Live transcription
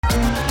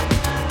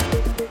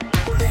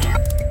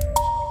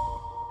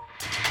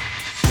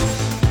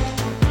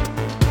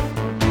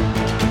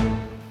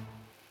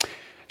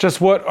Just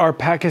what are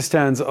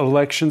Pakistan's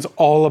elections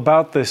all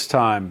about this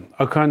time?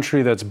 A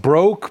country that's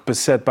broke,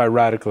 beset by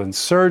radical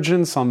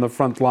insurgents on the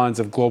front lines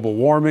of global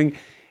warming.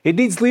 It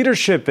needs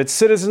leadership its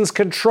citizens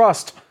can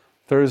trust.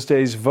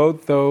 Thursday's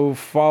vote, though,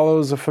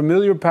 follows a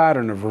familiar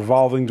pattern of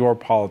revolving door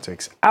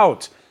politics.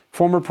 Out,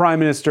 former Prime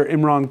Minister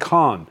Imran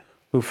Khan,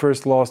 who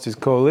first lost his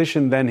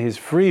coalition, then his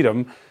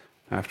freedom,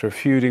 after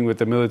feuding with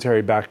the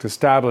military-backed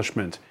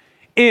establishment.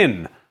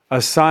 In,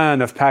 a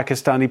scion of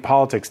Pakistani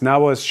politics,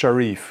 Nawaz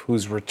Sharif,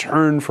 whose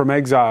return from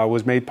exile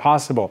was made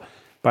possible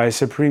by a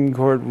Supreme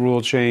Court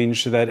rule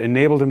change that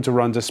enabled him to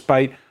run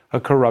despite a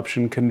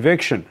corruption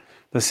conviction.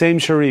 The same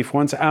Sharif,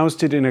 once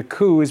ousted in a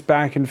coup, is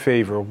back in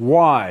favor.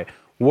 Why?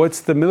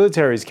 What's the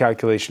military's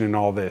calculation in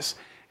all this?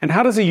 And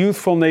how does a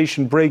youthful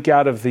nation break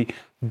out of the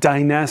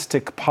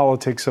dynastic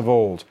politics of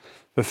old?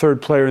 The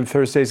third player in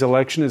Thursday's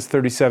election is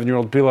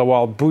 37-year-old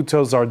Bilawal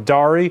Bhutto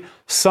Zardari,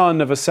 son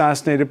of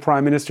assassinated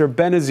Prime Minister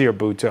Benazir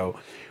Bhutto.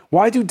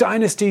 Why do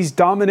dynasties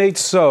dominate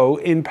so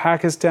in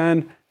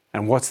Pakistan,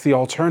 and what's the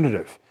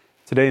alternative?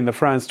 Today in the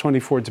France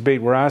 24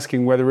 debate, we're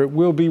asking whether it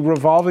will be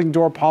revolving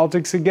door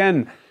politics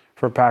again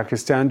for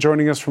Pakistan.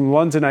 Joining us from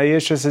London,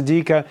 Ayesha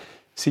Siddiqa,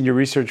 Senior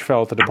Research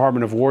Fellow at the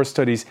Department of War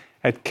Studies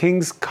at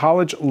King's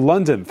College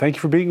London. Thank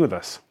you for being with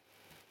us.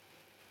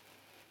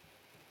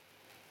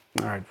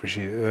 All right,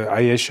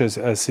 Ayesha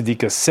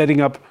Siddiqa setting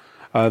up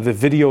the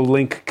video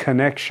link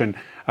connection.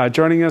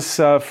 Joining us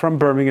from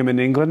Birmingham in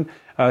England,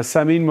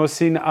 Samin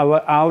Mohsin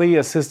Ali,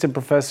 Assistant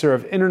Professor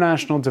of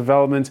International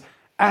Development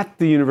at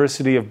the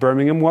University of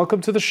Birmingham. Welcome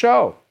to the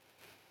show.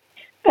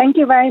 Thank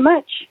you very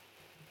much.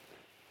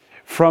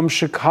 From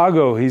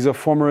Chicago, he's a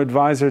former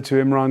advisor to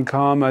Imran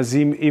Khan.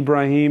 Azim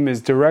Ibrahim is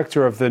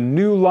director of the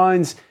New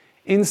Lines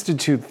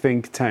Institute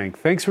think tank.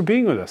 Thanks for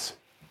being with us.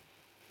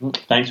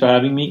 Thanks for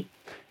having me.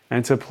 And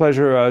it's a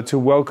pleasure to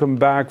welcome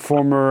back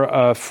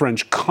former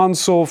French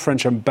consul,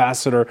 French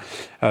ambassador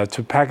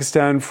to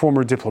Pakistan,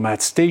 former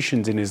diplomat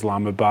stationed in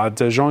Islamabad,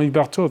 Jean-Yves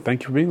Berthaud.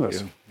 Thank you for being with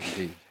us.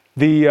 Indeed.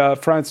 The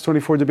France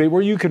 24 debate,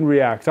 where you can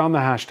react on the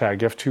hashtag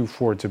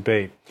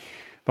F24debate.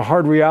 The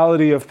hard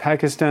reality of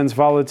Pakistan's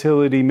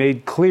volatility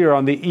made clear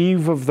on the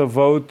eve of the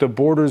vote. The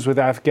borders with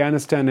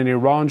Afghanistan and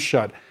Iran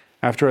shut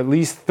after at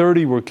least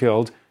 30 were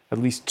killed, at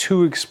least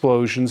 2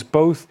 explosions,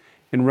 both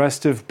in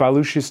restive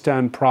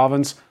Baluchistan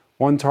province,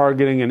 one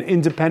targeting an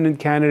independent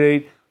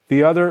candidate,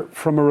 the other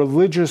from a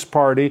religious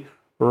party,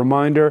 a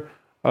reminder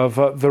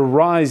of the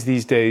rise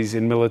these days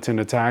in militant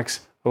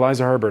attacks.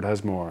 Eliza Herbert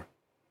has more.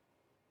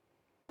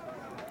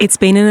 It's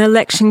been an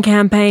election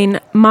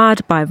campaign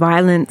marred by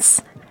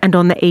violence. And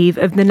on the eve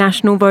of the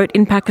national vote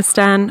in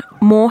Pakistan,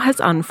 more has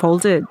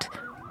unfolded.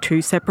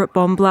 2 separate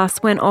bomb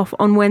blasts went off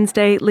on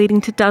Wednesday, leading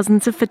to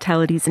dozens of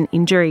fatalities and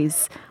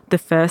injuries. The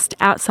first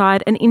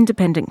outside an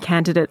independent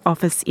candidate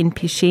office in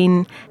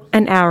Pishin,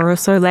 an hour or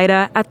so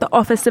later at the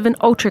office of an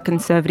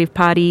ultra-conservative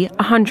party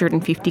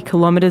 150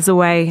 kilometres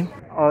away.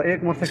 A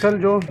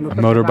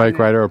motorbike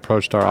rider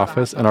approached our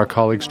office and our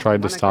colleagues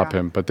tried to stop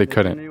him, but they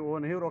couldn't.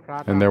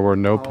 And there were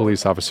no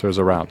police officers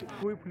around.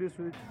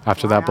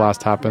 After that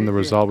blast happened, the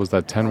result was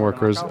that 10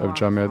 workers of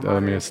Jamiat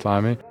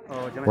Islami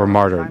were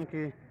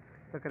martyred,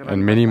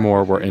 and many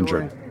more were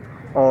injured.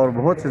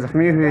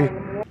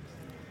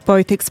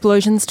 Both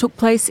explosions took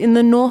place in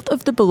the north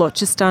of the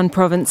Balochistan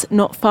province,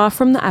 not far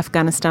from the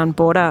Afghanistan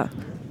border.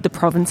 The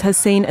province has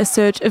seen a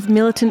surge of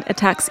militant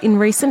attacks in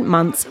recent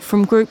months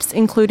from groups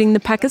including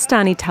the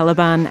Pakistani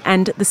Taliban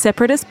and the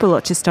separatist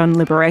Balochistan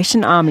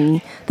Liberation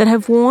Army that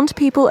have warned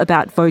people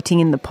about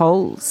voting in the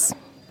polls.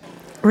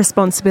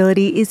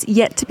 Responsibility is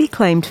yet to be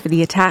claimed for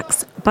the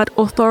attacks, but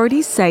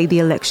authorities say the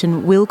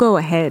election will go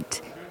ahead.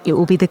 It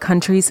will be the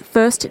country's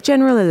first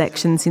general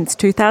election since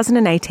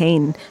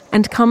 2018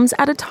 and comes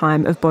at a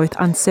time of both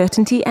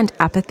uncertainty and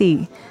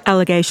apathy.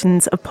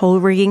 Allegations of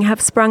poll rigging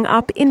have sprung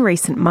up in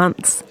recent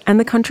months, and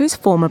the country's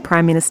former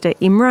Prime Minister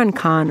Imran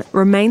Khan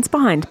remains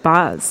behind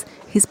bars,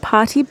 his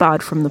party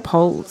barred from the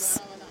polls.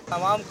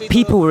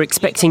 People were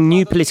expecting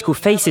new political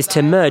faces to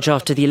emerge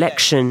after the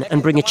election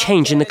and bring a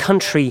change in the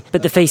country,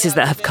 but the faces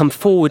that have come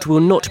forward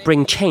will not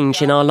bring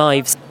change in our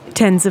lives.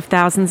 Tens of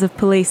thousands of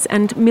police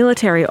and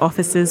military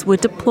officers were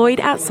deployed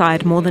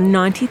outside more than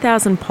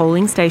 90,000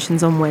 polling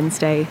stations on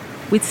Wednesday,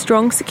 with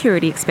strong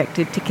security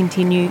expected to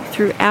continue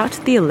throughout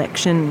the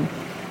election.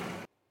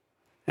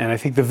 And I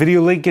think the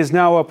video link is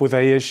now up with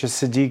Ayesha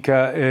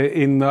Siddiqa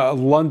in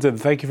London.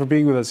 Thank you for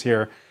being with us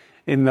here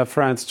in the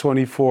France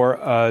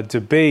 24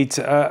 debate.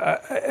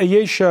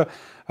 Ayesha,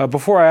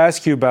 before I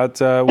ask you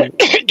about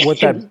what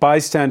that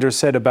bystander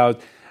said about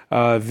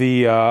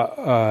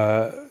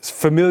the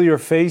familiar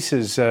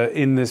faces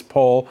in this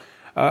poll,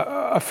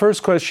 a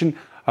first question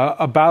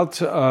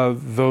about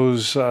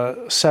those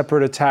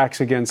separate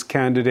attacks against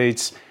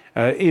candidates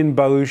in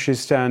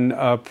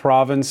Baluchistan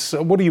province.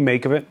 What do you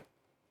make of it?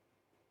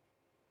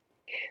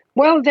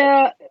 Well,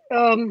 there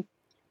are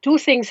 2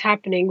 things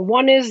happening.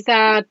 One is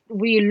that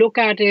we look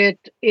at it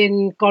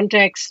in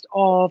context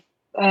of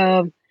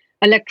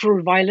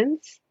electoral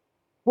violence,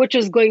 which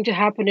is going to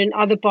happen in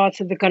other parts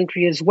of the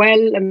country as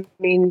well. I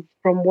mean,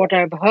 from what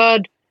I've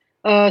heard,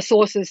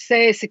 sources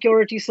say,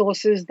 security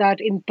sources, that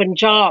in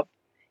Punjab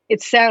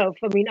itself,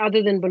 I mean,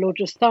 other than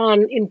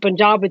Balochistan, in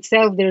Punjab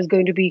itself, there is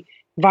going to be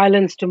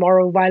violence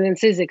tomorrow.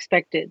 Violence is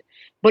expected.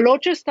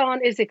 Balochistan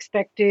is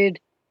expected,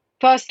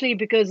 firstly,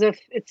 because of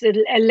its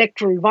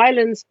electoral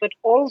violence, but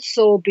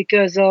also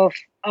because of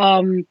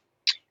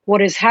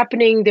what is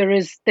happening. There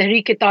is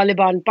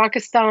Tehreek-e-Taliban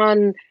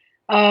Pakistan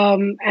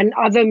and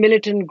other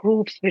militant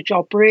groups which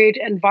operate,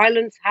 and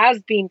violence has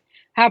been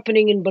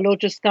happening in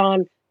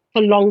Balochistan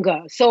for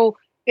longer. So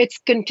it's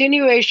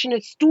continuation.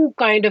 It's two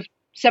kind of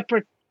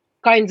separate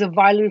kinds of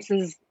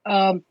violences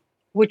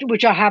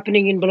which are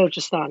happening in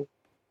Balochistan.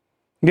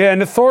 Yeah,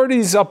 and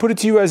authorities, I'll put it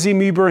to you, Azim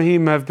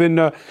Ibrahim, have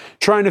been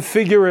trying to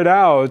figure it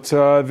out.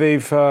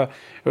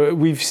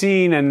 We've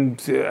seen, and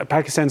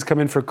Pakistan's come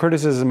in for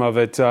criticism of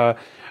it,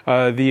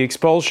 the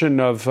expulsion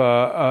of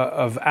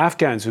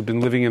Afghans who've been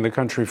living in the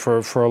country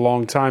for a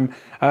long time.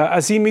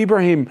 Azim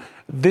Ibrahim,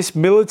 this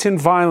militant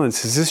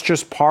violence, is this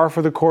just par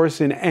for the course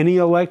in any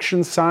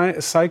election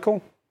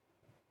cycle?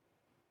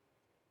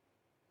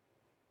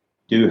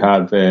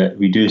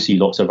 We do see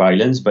lots of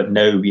violence, but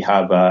now we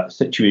have a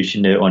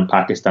situation now on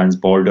Pakistan's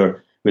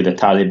border where the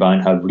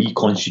Taliban have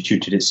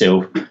reconstituted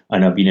itself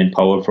and have been in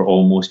power for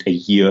almost a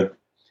year,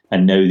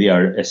 and now they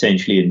are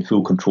essentially in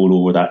full control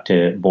over that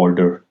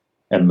border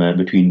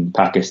between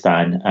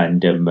Pakistan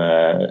and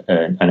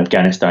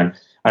Afghanistan.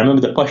 I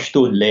remember the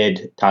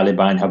Pashtun-led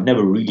Taliban have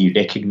never really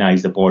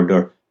recognised the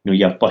border.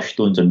 You have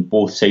Pashtuns on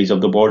both sides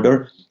of the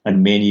border,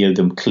 and many of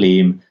them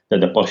claim that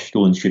the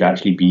Pashtuns should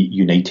actually be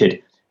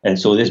united. And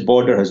so this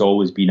border has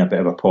always been a bit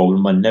of a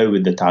problem. And now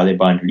with the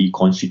Taliban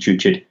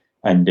reconstituted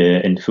and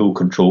in full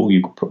control,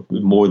 you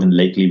more than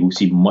likely will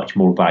see much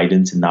more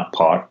violence in that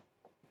part.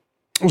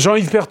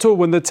 Jean-Yves Berthaud,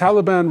 when the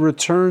Taliban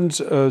returned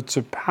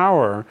to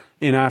power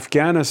in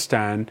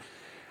Afghanistan,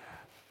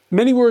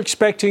 many were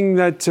expecting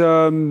that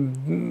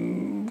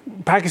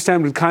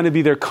Pakistan would kind of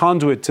be their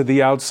conduit to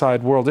the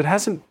outside world. It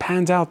hasn't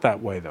panned out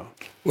that way, though.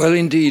 Well,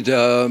 indeed.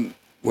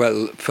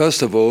 Well,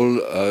 first of all,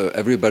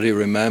 everybody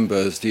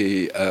remembers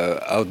the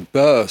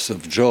outburst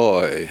of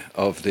joy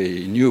of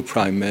the new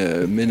prime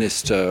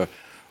minister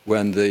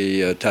when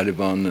the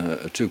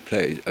Taliban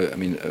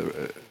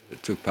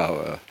took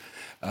power.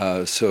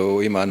 So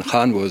Imran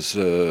Khan was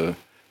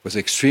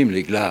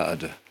extremely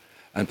glad,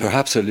 and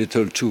perhaps a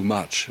little too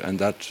much, and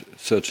that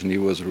certainly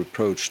was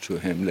reproached to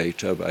him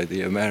later by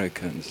the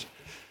Americans.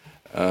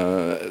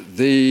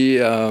 The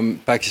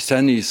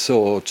Pakistanis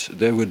thought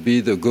there would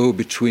be the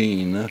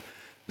go-between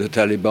the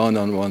Taliban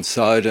on one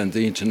side and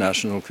the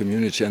international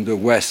community and the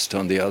West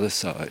on the other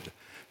side,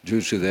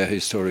 due to their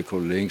historical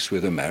links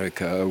with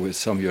America, with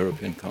some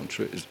European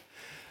countries.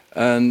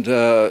 And,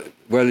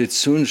 it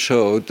soon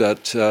showed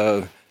that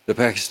the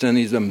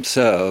Pakistanis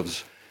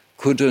themselves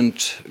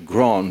couldn't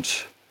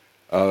grant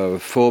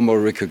formal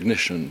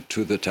recognition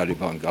to the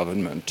Taliban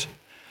government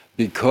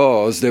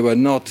because they were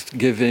not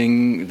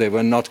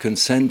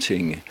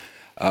consenting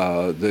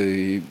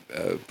the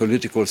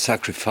political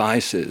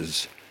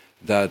sacrifices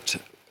that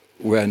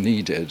were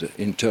needed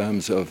in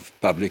terms of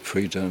public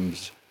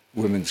freedoms,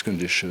 women's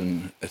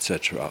condition,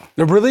 etc.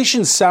 The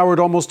relations soured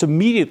almost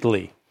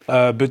immediately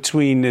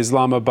between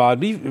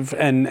Islamabad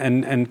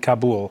and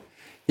Kabul.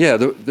 Yeah,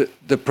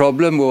 the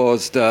problem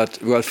was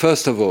that, well,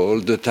 first of all,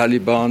 the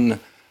Taliban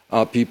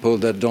are people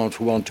that don't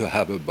want to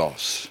have a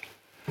boss.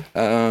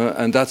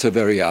 And that's a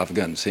very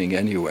Afghan thing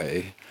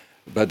anyway.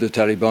 But the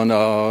Taliban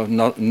are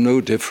no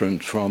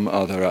different from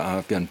other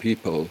Afghan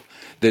people.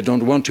 They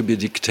don't want to be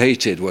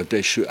dictated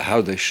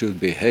how they should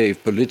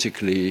behave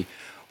politically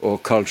or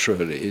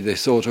culturally. They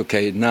thought,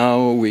 okay,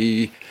 now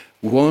we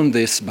won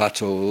this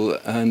battle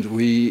and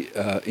we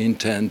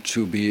intend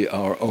to be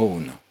our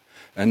own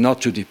and not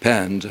to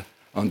depend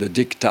on the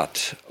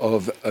diktat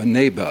of a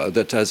neighbor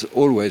that has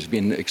always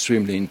been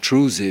extremely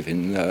intrusive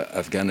in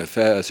Afghan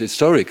affairs,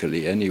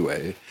 historically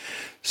anyway.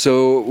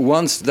 So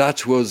once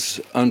that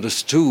was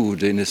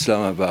understood in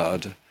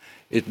Islamabad,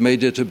 it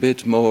made it a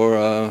bit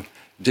more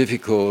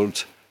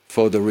difficult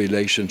for the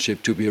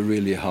relationship to be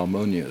really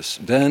harmonious.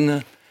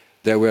 Then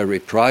there were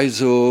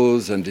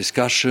reprisals and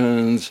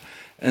discussions,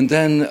 and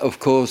then, of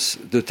course,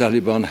 the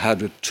Taliban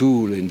had a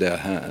tool in their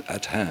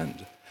at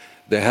hand.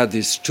 They had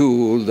this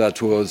tool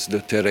that was the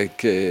the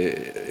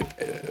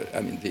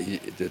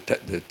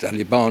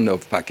Taliban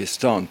of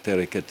Pakistan,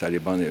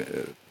 Tehreek-e-Taliban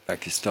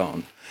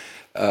Pakistan,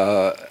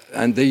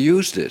 and they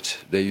used it.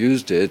 They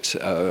used it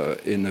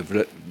in a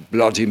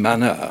bloody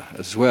manner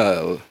as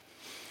well.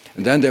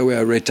 And then there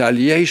were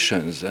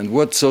retaliations. And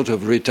what sort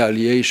of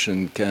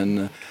retaliation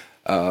can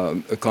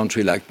a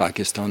country like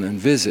Pakistan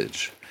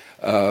envisage?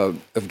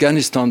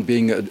 Afghanistan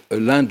being a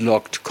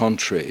landlocked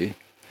country,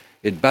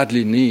 it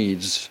badly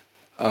needs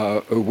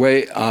a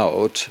way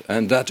out,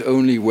 and that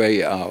only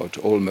way out,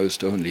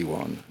 almost only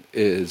one,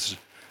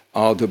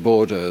 are the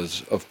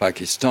borders of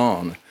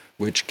Pakistan,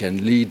 which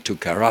can lead to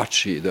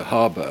Karachi, the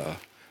harbour,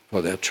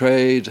 for their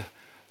trade,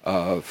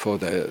 for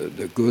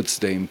the goods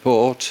they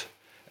import,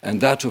 And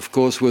that, of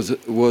course, was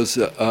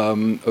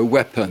a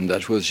weapon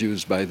that was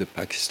used by the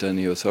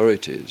Pakistani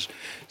authorities.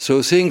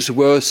 So things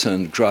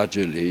worsened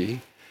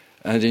gradually,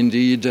 and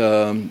indeed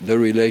the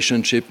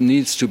relationship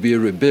needs to be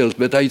rebuilt,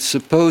 but I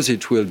suppose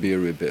it will be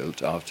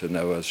rebuilt after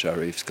Nawaz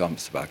Sharif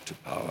comes back to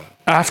power.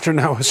 After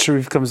Nawaz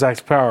Sharif comes back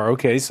to power,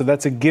 okay, so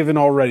that's a given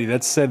already.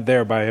 That's said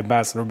there by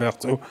Ambassador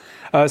Berthaud.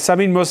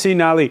 Samin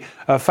Mohsin Ali,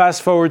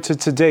 fast forward to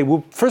today.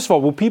 First of all,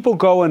 will people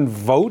go and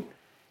vote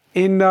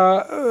in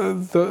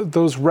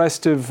those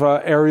restive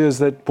areas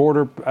that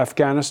border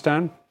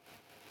Afghanistan?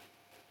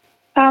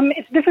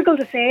 It's difficult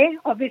to say.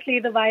 Obviously,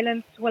 the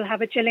violence will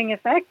have a chilling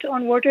effect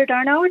on voter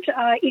turnout.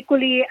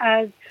 Equally,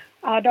 as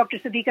Dr.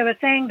 Siddiqa was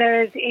saying,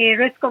 there is a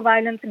risk of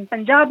violence in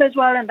Punjab as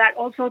well, and that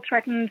also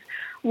threatens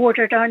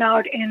voter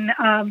turnout in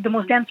the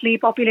most densely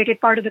populated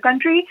part of the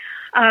country.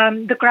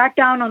 The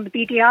crackdown on the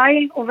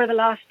PTI over the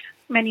last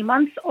many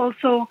months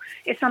also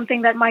is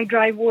something that might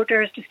drive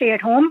voters to stay at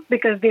home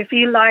because they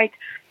feel like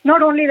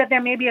not only that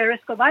there may be a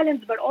risk of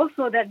violence, but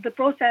also that the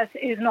process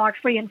is not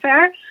free and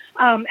fair,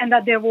 and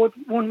that their vote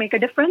won't make a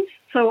difference.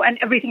 So, and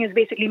everything is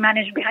basically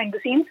managed behind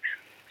the scenes.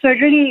 So it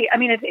really,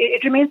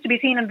 it remains to be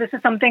seen, and this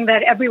is something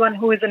that everyone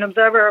who is an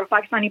observer of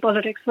Pakistani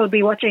politics will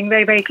be watching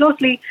very, very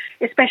closely,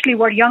 especially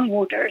what young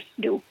voters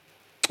do.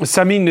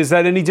 Samin, is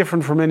that any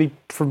different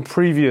from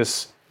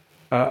previous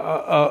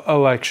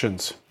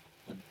elections?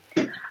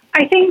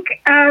 I think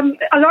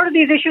a lot of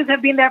these issues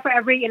have been there for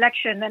every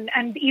election,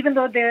 and even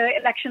though the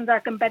elections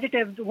are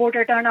competitive,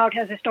 voter turnout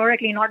has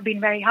historically not been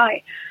very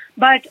high.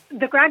 But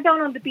the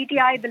crackdown on the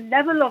PTI, the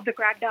level of the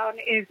crackdown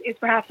is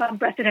perhaps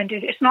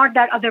unprecedented. It's not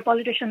that other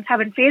politicians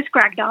haven't faced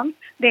crackdowns.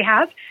 They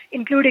have,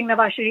 including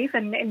Nawaz Sharif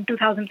in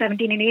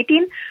 2017 and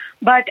 18.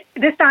 But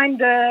this time,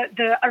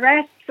 the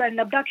arrests and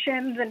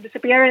abductions and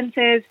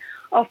disappearances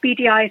of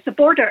PTI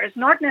supporters,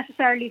 not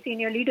necessarily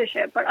senior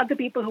leadership, but other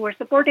people who were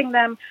supporting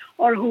them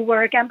or who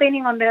were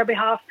campaigning on their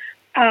behalf,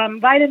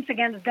 violence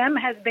against them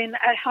has been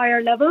at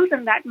higher levels,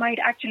 and that might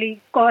actually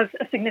cause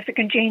a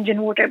significant change in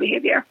voter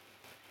behavior.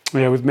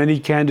 Yeah, with many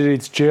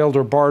candidates jailed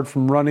or barred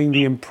from running,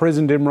 the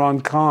imprisoned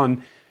Imran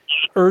Khan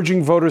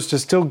urging voters to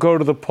still go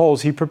to the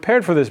polls. He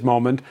prepared for this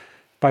moment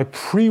by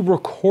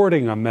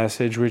pre-recording a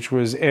message which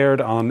was aired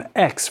on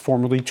X,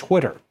 formerly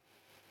Twitter.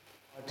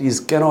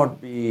 Parties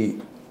cannot be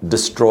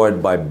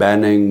destroyed by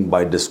banning,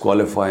 by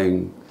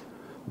disqualifying,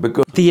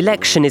 because the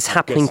election is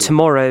happening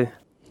tomorrow.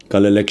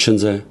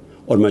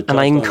 And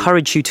I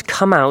encourage you to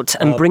come out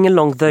and bring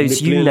along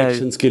those you know.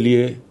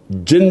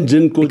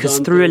 Because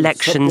through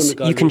elections,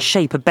 you can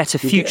shape a better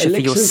future for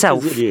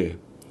yourself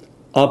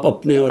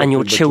and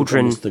your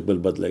children.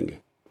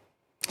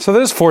 So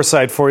there's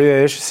foresight for you,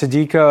 Ish.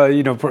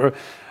 Siddiqa,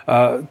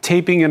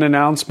 taping an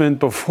announcement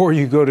before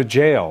you go to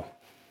jail.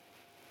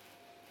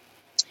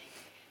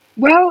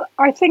 Well,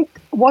 I think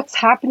what's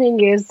happening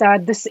is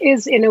that this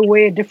is, in a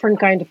way, a different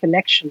kind of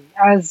election.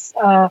 As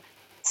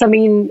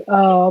Samin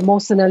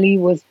Mohsin Ali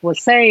was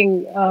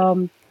saying,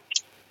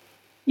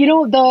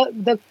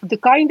 the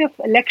kind of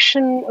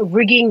election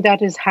rigging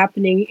that is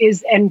happening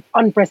is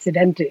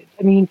unprecedented.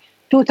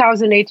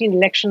 2018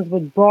 elections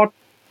which brought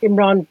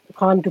Imran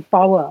Khan to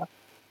power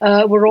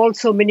were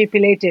also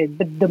manipulated,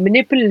 but the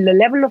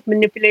level of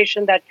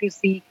manipulation that you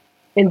see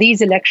in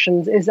these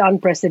elections is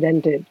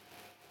unprecedented.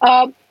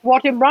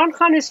 What Imran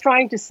Khan is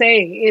trying to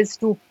say is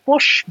to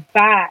push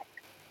back,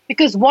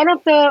 because one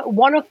of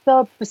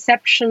the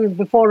perceptions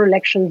before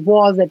elections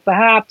was that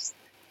perhaps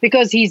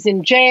because he's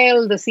in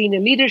jail, the senior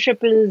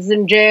leadership is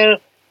in jail,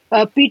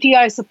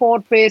 PTI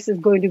support base is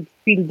going to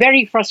feel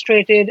very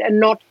frustrated and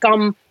not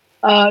come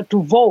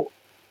to vote.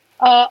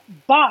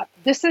 But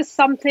this is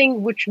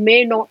something which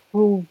may not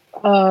prove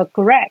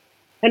correct.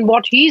 And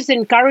what he's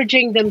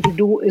encouraging them to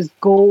do is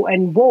go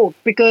and vote,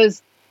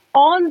 because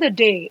on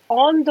the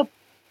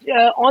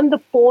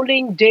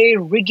polling day,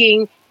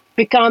 rigging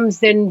becomes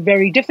then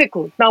very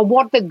difficult. Now,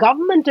 what the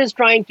government is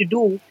trying to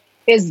do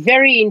is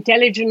very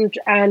intelligent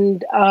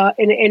and a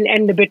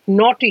bit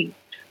naughty.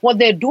 What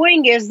they're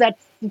doing is that,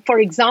 for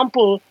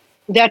example,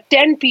 there are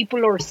 10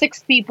 people or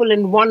 6 people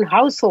in one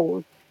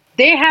household.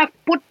 They have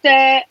put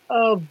their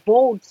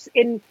votes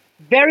on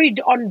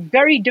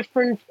very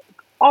different,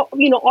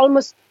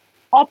 almost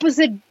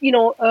opposite,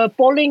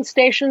 polling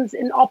stations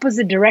in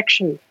opposite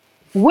direction,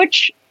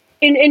 which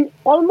in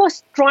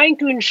almost trying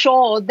to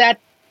ensure that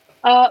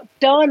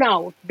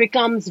turnout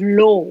becomes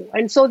low.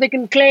 And so they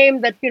can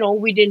claim that,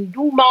 we didn't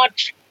do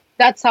much.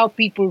 That's how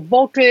people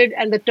voted,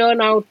 and the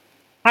turnout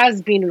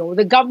has been low.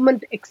 The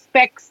government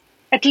expects,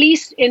 at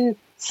least in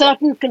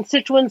certain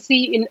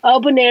constituency, in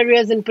urban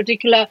areas in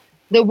particular,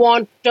 they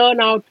want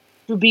turnout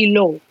to be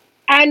low.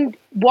 And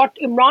what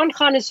Imran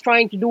Khan is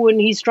trying to do, and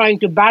he's trying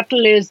to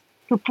battle, is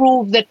to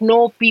prove that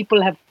no,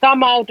 people have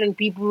come out and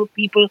people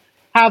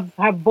have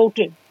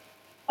voted.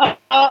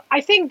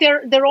 I think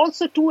there are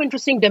also two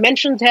interesting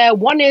dimensions here.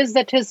 One is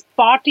that his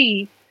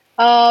party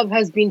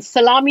has been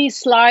salami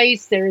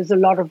sliced. There is a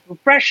lot of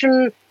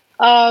repression.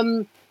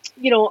 Dr.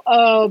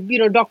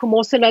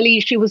 Mohsin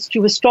Ali, she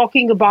was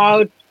talking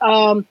about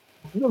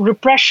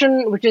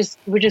repression, which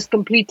is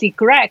completely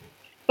correct.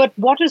 But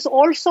what is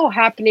also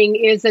happening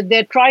is that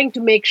they're trying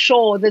to make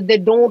sure that they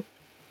don't,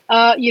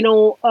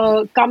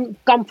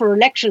 come for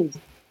elections.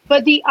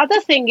 But the other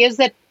thing is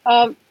that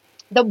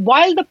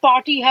while the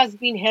party has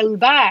been held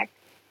back,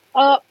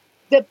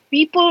 the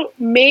people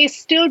may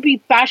still be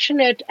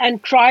passionate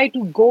and try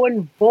to go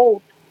and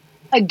vote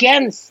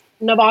against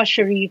Nawaz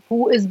Sharif,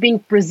 who is being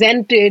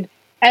presented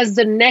as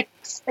the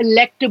next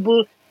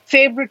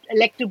favorite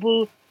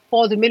electable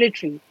for the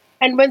military.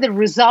 And when the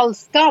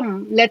results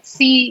come, let's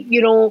see,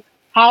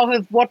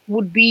 what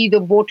would be the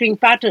voting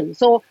pattern.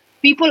 So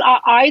people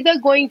are either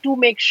going to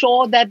make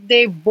sure that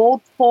they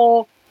vote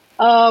for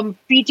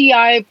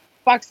PTI,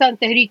 Pakistan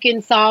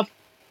Tehreek-e-Insaf,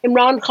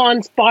 Imran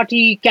Khan's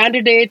party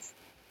candidates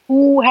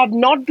who have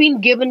not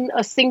been given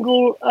a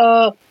single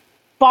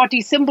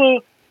party symbol,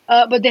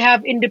 but they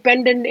have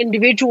independent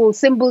individual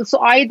symbols.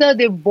 So either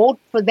they vote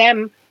for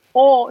them,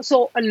 or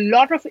so a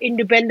lot of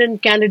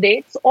independent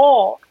candidates,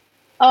 or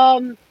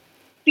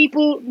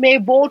people may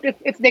vote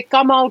if they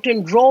come out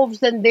in droves,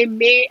 then they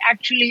may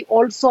actually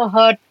also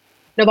hurt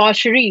Nawaz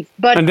Sharif.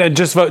 But and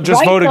just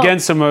vote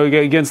against him,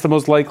 against the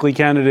most likely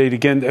candidate,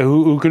 again,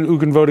 who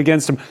can vote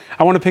against him.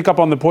 I want to pick up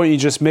on the point you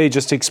just made,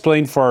 just to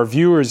explain for our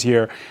viewers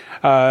here.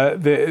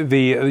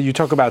 You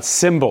talk about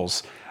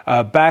symbols.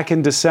 Back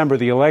in December,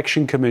 the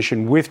Election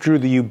Commission withdrew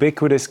the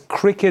ubiquitous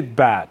cricket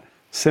bat,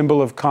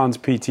 symbol of Khan's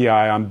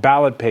PTI, on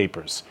ballot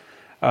papers,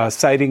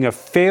 citing a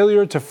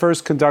failure to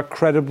first conduct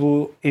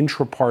credible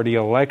intra-party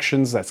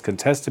elections that's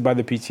contested by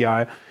the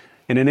PTI.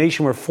 In a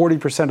nation where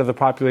 40% of the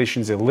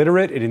population is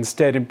illiterate, it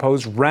instead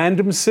imposed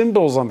random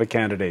symbols on the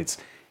candidates.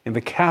 In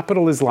the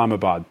capital,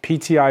 Islamabad,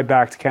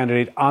 PTI-backed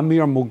candidate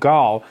Amir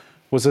Mughal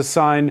was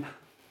assigned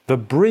the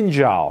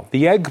brinjal,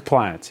 the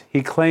eggplant.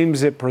 He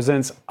claims it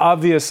presents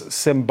obvious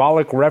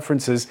symbolic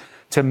references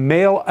to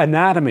male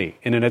anatomy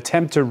in an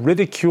attempt to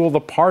ridicule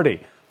the party.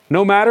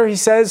 No matter, he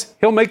says,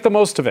 he'll make the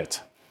most of it.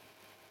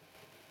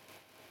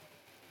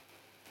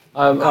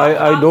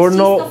 I don't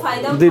know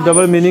the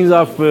double meanings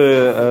of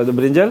the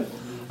brinjal,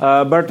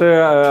 but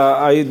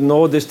I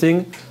know this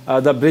thing.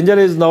 The brinjal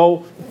is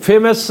now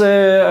famous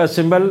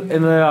symbol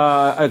in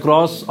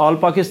across all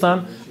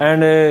Pakistan,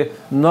 and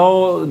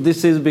now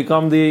this has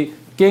become the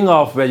king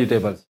of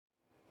vegetables.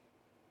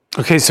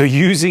 Okay, so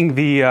using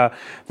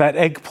that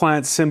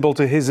eggplant symbol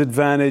to his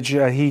advantage,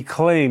 he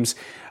claims.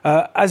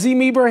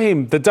 Azim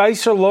Ibrahim, the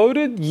dice are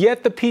loaded,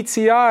 yet the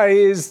PTI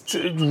is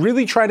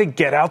really trying to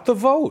get out the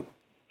vote.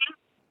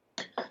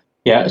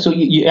 Yeah, so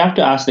you have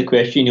to ask the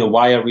question,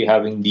 why are we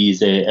having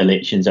these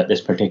elections at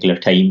this particular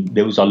time?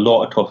 There was a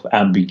lot of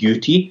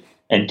ambiguity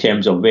in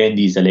terms of when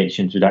these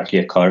elections would actually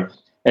occur.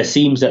 It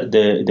seems that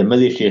the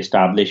military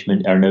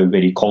establishment are now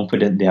very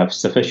confident they have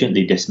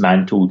sufficiently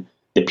dismantled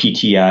the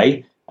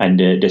PTI and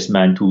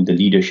dismantled the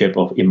leadership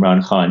of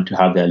Imran Khan to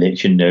have the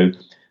election now.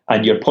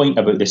 And your point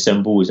about the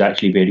symbol is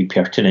actually very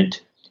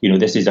pertinent.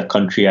 This is a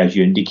country, as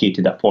you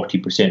indicated, that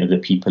 40% of the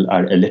people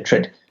are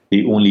illiterate.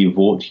 They only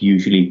vote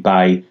usually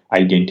by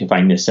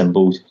identifying the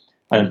symbols.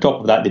 And on top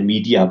of that, the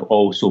media have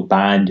also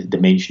banned the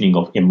mentioning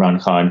of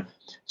Imran Khan.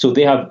 So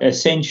they have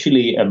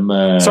essentially...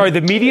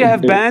 the media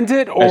have banned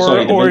it,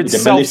 or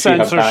it's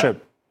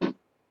self-censorship?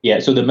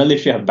 So the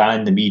military have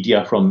banned the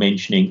media from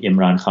mentioning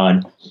Imran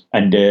Khan.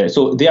 And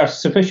so they are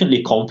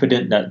sufficiently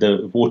confident that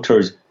the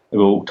voters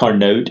will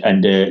turn out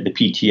and the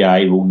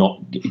PTI will not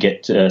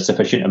get a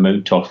sufficient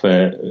amount of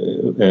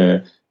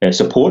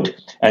support.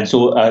 And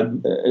so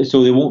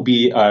there won't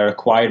be a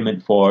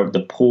requirement for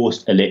the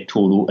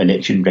post-electoral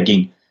election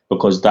rigging,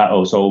 because that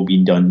has all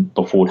been done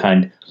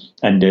beforehand.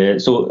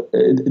 And so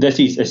this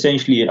is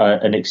essentially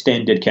an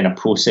extended kind of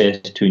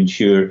process to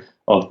ensure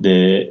of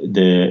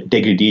the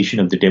degradation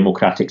of the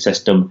democratic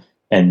system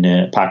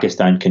in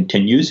Pakistan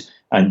continues,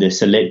 and the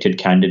selected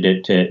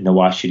candidate,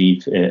 Nawaz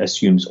Sharif,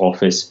 assumes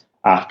office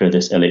after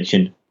this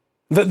election.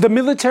 The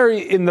military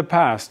in the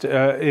past,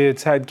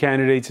 it's had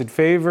candidates it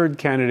favored,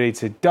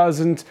 candidates it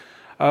doesn't.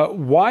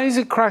 Why is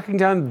it cracking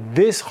down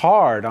this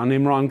hard on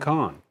Imran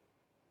Khan?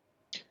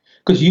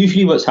 Because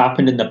usually what's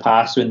happened in the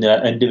past when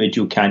the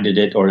individual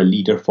candidate or a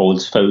leader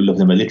falls foul of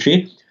the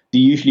military, they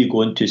usually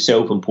go into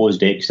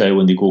self-imposed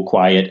exile and they go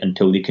quiet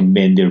until they can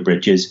mend their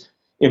bridges.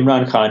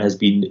 Imran Khan has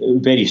been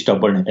very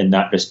stubborn in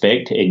that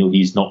respect.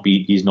 He's not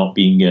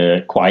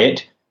being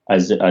quiet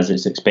as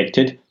it's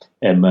expected.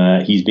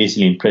 He's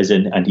basically in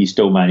prison, and he's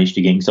still managed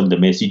to get some of the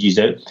messages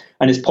out.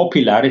 And his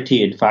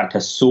popularity, in fact,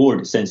 has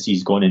soared since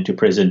he's gone into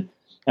prison.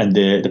 And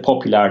the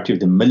popularity of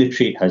the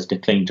military has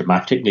declined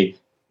dramatically.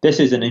 This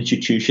is an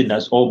institution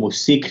that's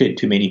almost sacred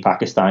to many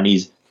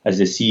Pakistanis, as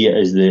they see it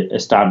as the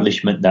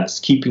establishment that's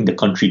keeping the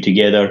country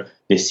together.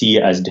 They see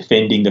it as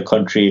defending the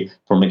country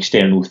from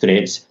external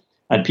threats.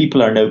 And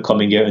people are now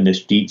coming out in the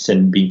streets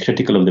and being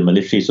critical of the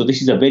military. So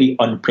this is a very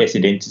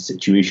unprecedented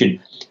situation,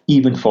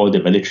 even for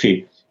the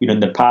military.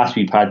 In the past,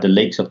 we've had the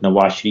likes of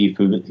Nawaz Sharif,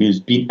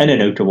 who's been in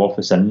and out of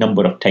office a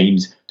number of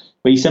times,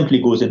 but he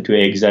simply goes into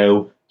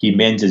exile, he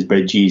mends his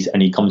bridges,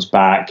 and he comes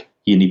back,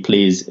 and he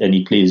plays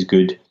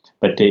good.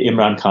 But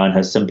Imran Khan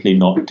has simply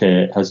not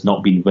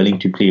been willing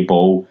to play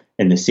ball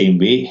in the same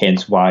way,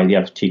 hence why they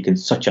have taken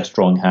such a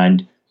strong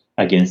hand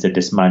against the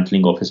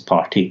dismantling of his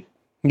party.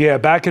 Yeah,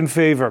 back in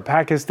favor.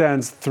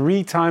 Pakistan's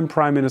three-time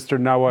Prime Minister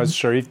Nawaz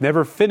Sharif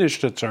never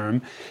finished a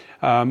term.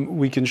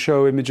 We can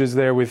show images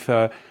there with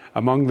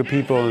among the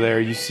people there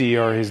you see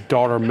are his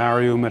daughter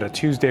Mariam at a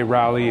Tuesday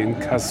rally in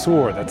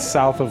Kasur, that's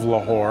south of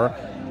Lahore.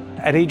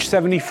 At age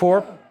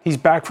 74, he's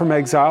back from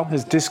exile.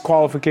 His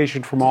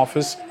disqualification from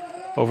office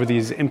over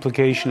his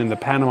implication in the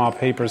Panama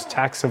Papers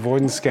tax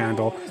avoidance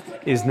scandal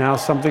is now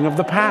something of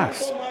the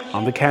past.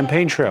 On the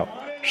campaign trail,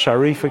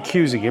 Sharif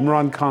accusing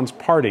Imran Khan's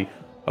party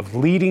of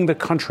leading the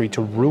country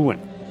to ruin.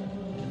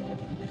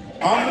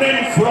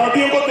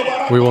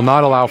 We will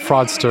not allow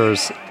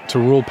fraudsters to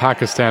rule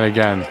Pakistan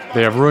again.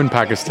 They have ruined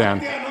Pakistan.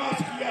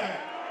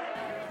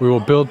 We will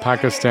build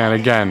Pakistan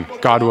again,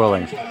 God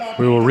willing.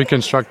 We will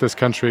reconstruct this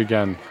country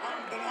again.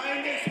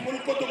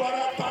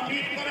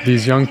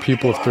 These young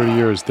people of 30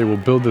 years, they will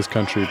build this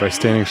country by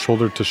standing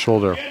shoulder to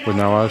shoulder with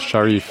Nawaz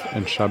Sharif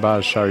and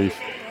Shahbaz Sharif,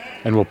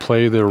 and will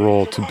play their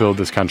role to build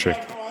this country.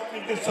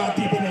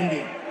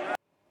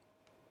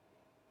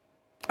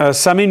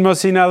 Samin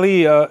Mohsin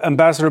Ali,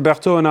 Ambassador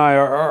Berthaud and I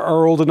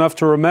are old enough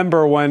to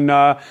remember when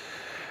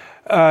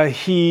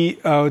he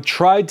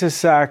tried to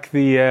sack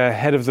the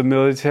head of the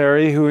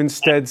military, who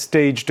instead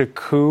staged a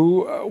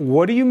coup.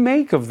 What do you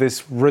make of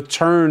this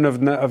return of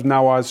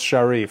Nawaz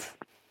Sharif?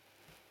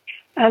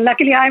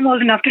 Luckily, I'm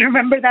old enough to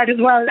remember that as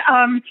well.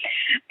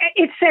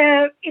 It's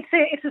a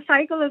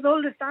cycle as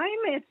old as time.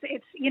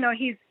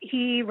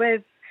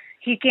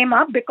 He came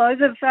up because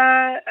of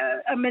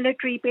a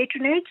military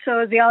patronage.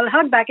 So Ziaul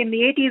Haq back in the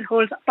 80s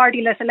holds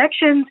partyless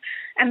elections,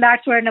 and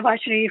that's where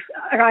Nawaz Sharif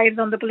arrives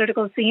on the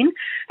political scene.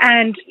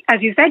 And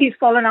as you said, he's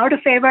fallen out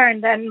of favor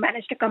and then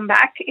managed to come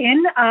back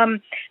in.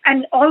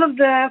 And all of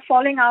the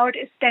falling out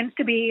tends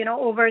to be,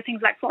 over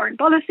things like foreign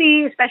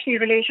policy, especially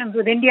relations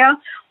with India,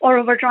 or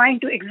over trying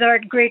to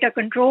exert greater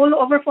control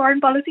over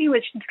foreign policy,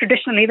 which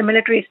traditionally the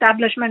military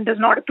establishment does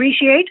not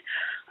appreciate.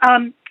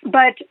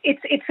 But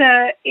it's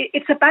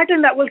a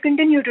pattern that will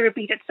continue to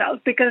repeat itself,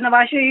 because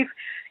Nawaz Sharif,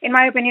 in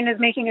my opinion, is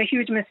making a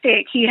huge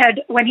mistake.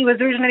 When he was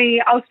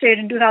originally ousted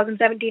in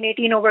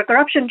 2017-18 over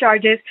corruption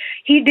charges,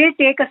 he did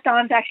take a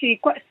stance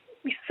actually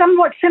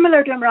somewhat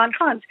similar to Imran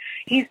Khan's.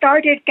 He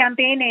started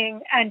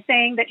campaigning and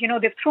saying that,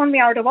 they've thrown me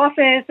out of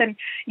office and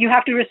you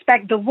have to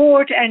respect the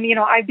vote, and,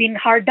 I've been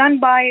hard done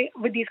by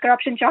with these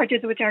corruption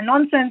charges, which are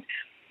nonsense.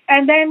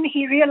 And then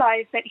he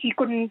realized that he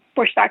couldn't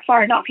push that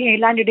far enough. He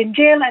landed in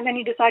jail, and then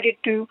he decided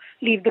to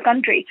leave the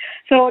country.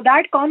 So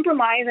that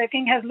compromise, I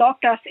think, has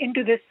locked us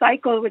into this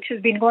cycle, which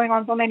has been going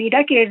on for many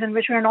decades, and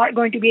which we're not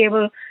going to be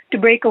able to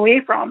break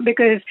away from,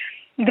 because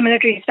the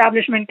military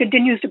establishment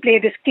continues to play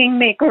this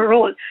kingmaker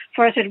role.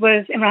 First it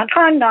was Imran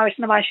Khan, now it's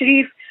Nawaz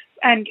Sharif,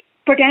 and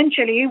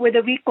potentially with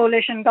a weak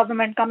coalition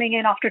government coming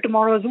in after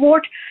tomorrow's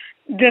vote,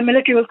 the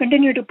military will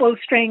continue to pull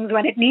strings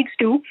when it needs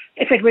to,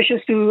 if it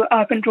wishes to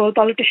control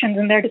politicians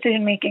in their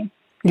decision-making.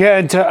 Yeah,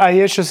 and to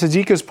Ayesha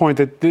Siddiqa's point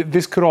that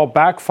this could all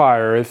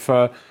backfire if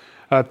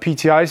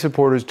PTI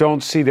supporters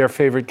don't see their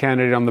favorite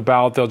candidate on the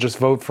ballot. They'll just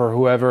vote for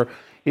whoever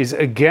is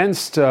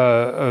against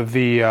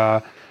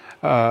the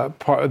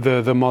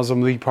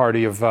Muslim League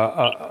Party of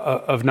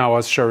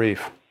Nawaz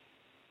Sharif.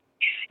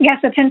 Yes,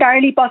 it's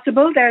entirely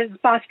possible. There's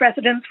past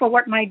precedents for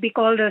what might be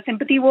called a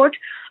sympathy vote.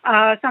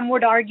 Some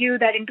would argue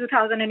that in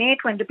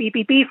 2008, when the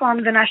PPP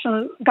formed the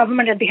national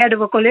government at the head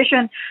of a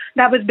coalition,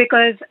 that was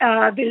because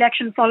the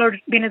election followed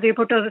Benazir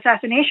Bhutto's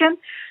assassination,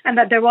 and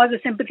that there was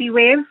a sympathy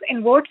wave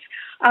in votes.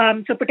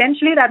 So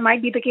potentially that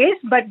might be the case,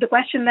 but the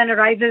question then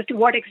arises, to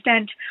what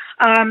extent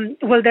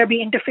will there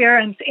be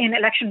interference in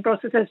election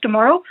processes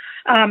tomorrow?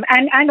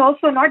 And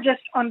also not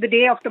just on the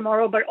day of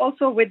tomorrow, but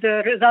also with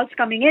the results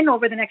coming in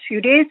over the next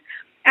few days,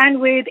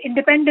 and with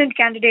independent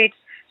candidates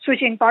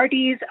switching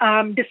parties,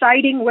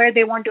 deciding where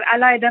they want to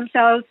ally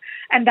themselves.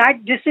 And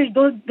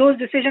those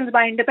decisions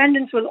by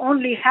independents will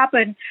only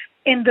happen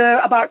in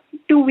the about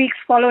 2 weeks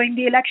following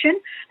the election.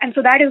 And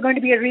so that is going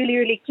to be a really,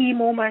 really key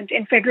moment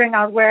in figuring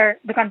out where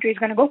the country is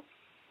going to go.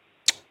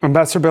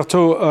 Ambassador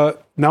Berthaud,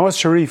 Nawaz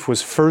Sharif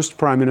was first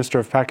Prime Minister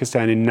of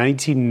Pakistan in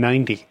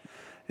 1990.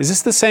 Is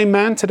this the same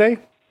man today?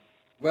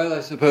 Well,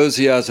 I suppose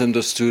he has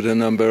understood a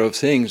number of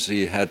things.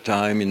 He had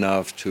time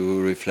enough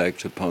to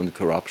reflect upon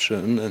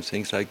corruption and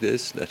things like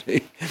this that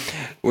he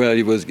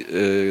was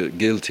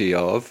guilty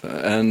of.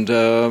 And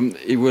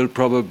he will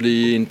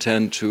probably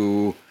intend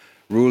to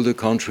rule the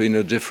country in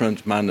a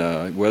different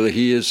manner. Well,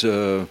 he is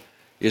an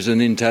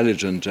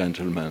intelligent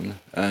gentleman,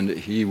 and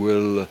he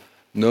will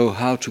know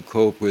how to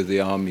cope with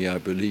the army, I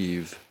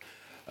believe.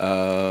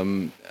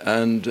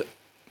 And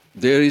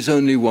there is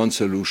only one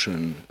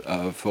solution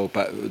for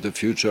the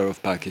future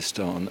of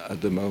Pakistan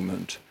at the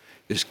moment,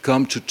 is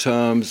come to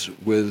terms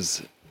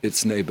with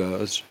its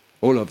neighbors,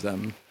 all of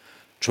them,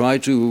 try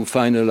to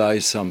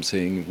finalize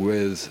something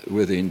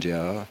with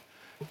India,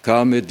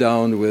 calm it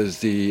down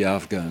with the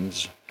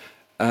Afghans,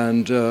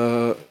 and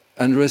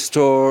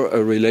restore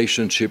a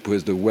relationship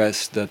with the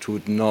West that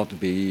would not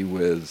be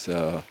with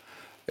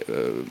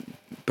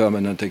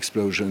permanent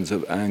explosions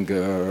of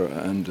anger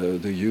and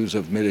the use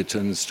of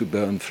militants to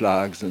burn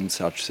flags and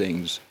such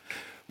things.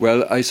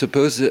 Well, I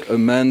suppose that a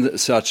man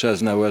such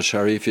as Nawaz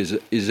Sharif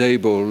is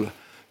able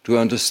to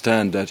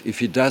understand that if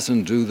he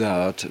doesn't do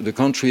that, the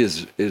country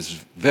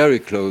is very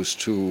close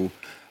to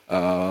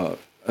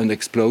an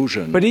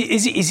explosion. But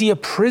is he a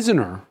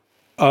prisoner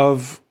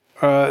of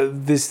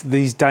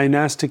these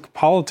dynastic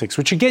politics,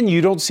 which again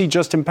you don't see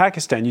just in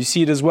Pakistan, you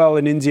see it as well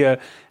in India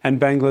and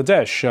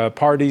Bangladesh,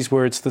 parties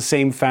where it's the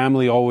same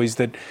family always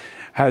that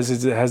has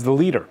the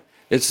leader?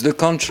 It's the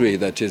country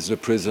that is the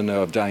prisoner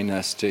of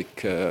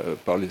dynastic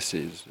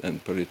policies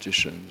and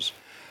politicians.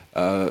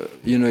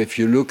 If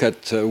you look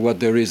at what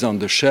there is on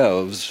the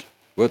shelves,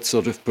 what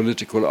sort of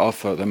political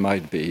offer there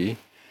might be,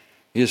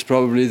 he is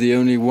probably the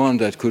only one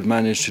that could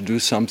manage to do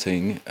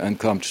something and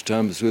come to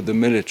terms with the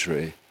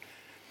military.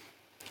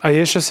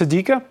 Ayesha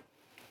Siddiqa?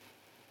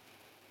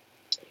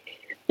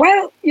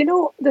 Well,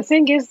 the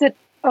thing is that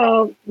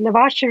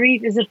Nawaz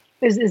Sharif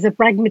is a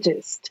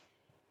pragmatist.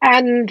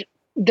 And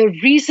the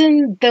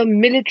reason the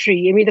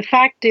military, the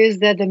fact is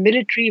that the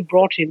military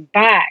brought him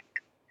back,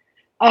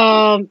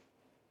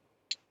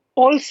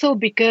 also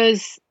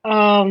because,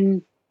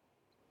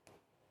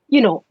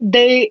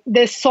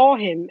 they saw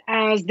him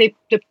as they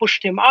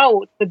pushed him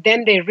out, but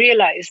then they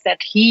realized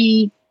that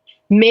he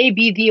may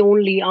be the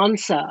only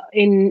answer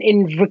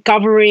in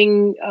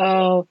recovering,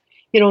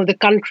 the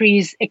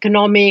country's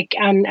economic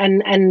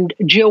and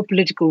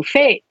geopolitical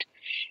fate.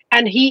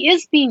 And he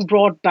is being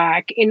brought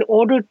back in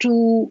order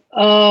to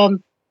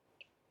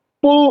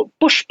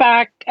push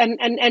back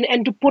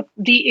and to put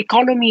the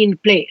economy in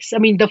place.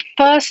 The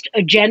first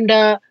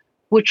agenda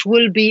which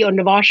will be on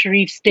Nawaz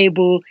Sharif's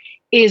table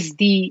is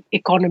the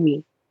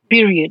economy,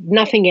 period,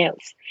 nothing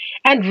else.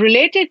 And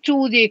related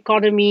to the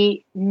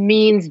economy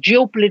means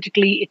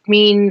geopolitically, it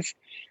means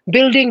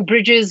building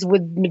bridges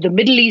with the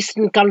Middle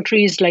Eastern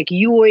countries like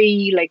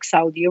UAE, like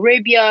Saudi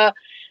Arabia.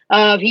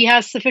 He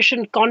has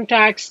sufficient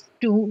contacts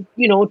to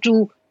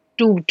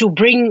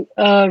bring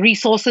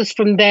resources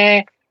from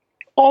there.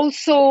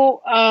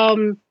 Also,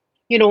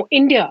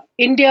 India.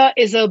 India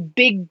is a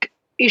big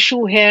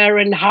issue here,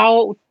 and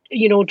how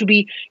to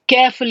be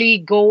carefully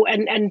go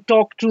and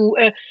talk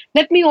to.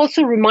 Let me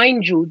also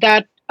remind you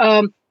that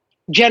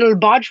General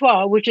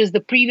Bajwa, which is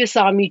the previous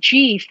army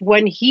chief,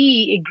 when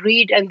he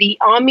agreed and the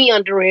army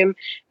under him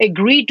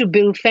agreed to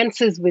build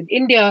fences with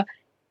India,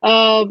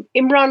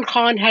 Imran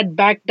Khan had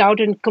backed out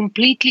and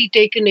completely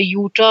taken a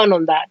U-turn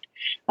on that.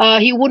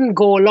 He wouldn't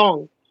go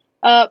along.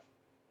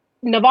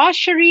 Nawaz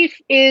Sharif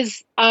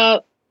is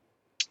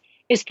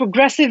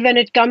progressive when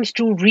it comes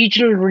to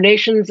regional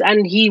relations,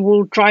 and he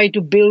will try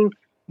to build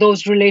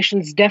those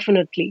relations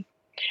definitely.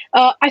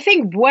 I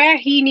think where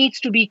he needs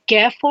to be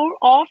careful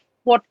of,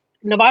 what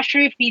Nawaz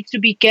Sharif needs to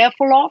be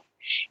careful of,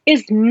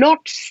 is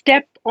not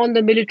step on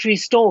the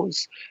military's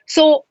toes.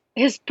 So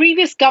his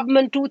previous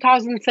government,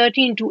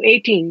 2013 to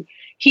 18,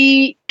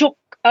 he took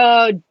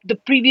the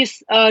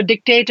previous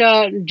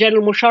dictator,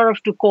 General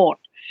Musharraf, to court.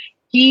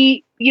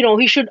 He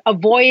should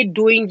avoid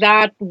doing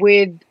that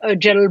with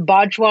General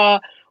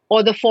Bajwa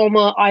or the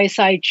former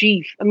ISI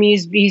chief.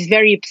 He's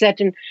very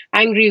upset and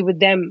angry with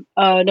them,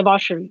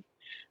 Nawaz Sharif.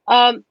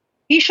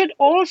 He should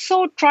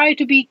also try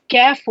to be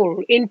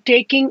careful in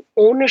taking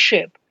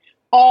ownership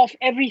of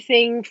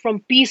everything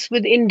from peace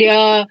with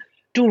India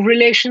to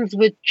relations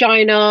with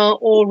China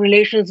or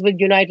relations with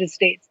United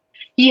States.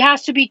 He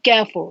has to be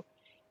careful.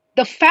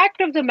 The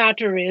fact of the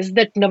matter is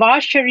that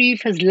Nawaz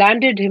Sharif has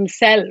landed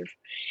himself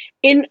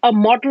in a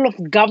model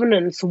of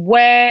governance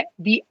where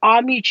the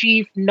army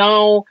chief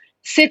now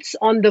sits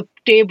on the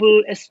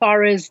table as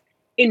far as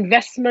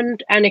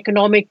investment and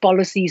economic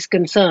policy is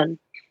concerned.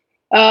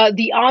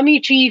 The army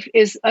chief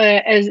is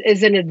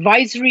an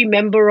advisory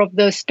member of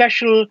the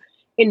Special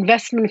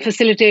Investment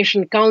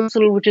Facilitation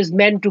Council, which is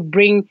meant to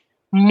bring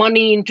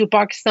money into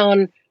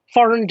Pakistan,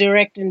 foreign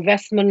direct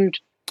investment.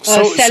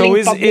 Would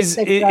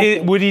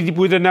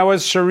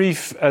Nawaz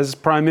Sharif, as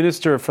Prime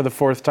Minister for the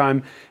fourth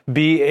time,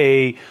 be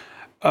a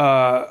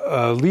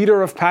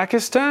leader of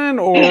Pakistan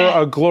or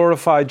a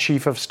glorified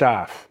chief of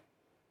staff?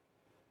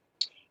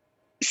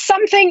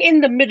 Something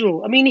in the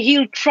middle.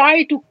 He'll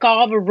try to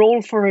carve a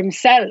role for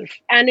himself,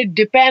 and it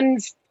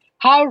depends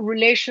how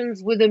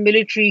relations with the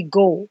military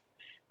go.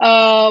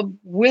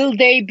 Will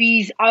they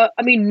be,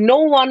 no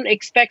one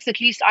expects,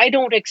 at least I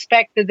don't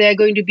expect, that they're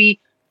going to be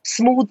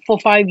smooth for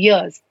 5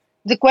 years.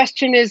 The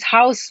question is,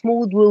 how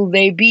smooth will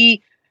they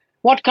be?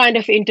 What kind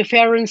of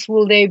interference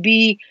will they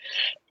be?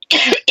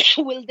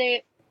 Will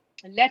they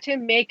let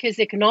him make his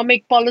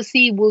economic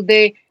policy? Will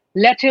they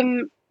let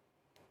him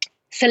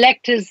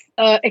select his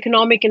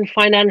economic and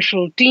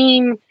financial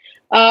team?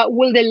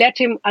 Will they let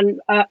him?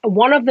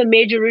 One of the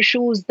major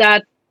issues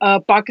that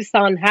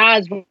Pakistan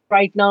has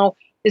right now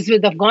is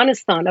with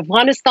Afghanistan.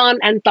 Afghanistan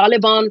and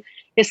Taliban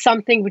is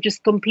something which is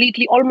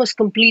almost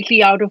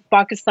completely out of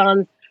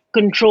Pakistan's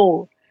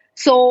control.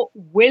 So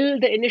will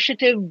the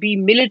initiative be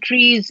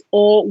military's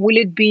or will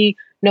it be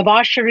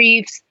Nawaz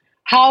Sharif's?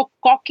 How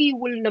cocky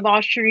will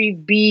Nawaz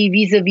Sharif be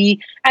vis-a-vis?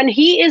 And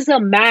he is a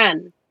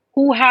man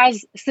who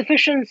has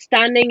sufficient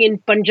standing in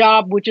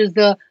Punjab, which is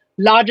the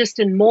largest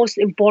and most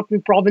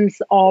important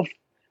province of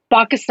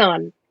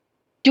Pakistan,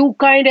 to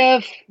kind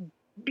of,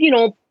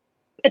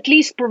 at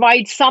least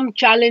provide some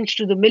challenge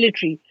to the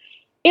military.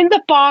 In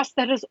the past,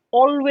 that has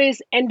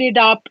always ended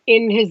up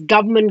in his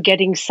government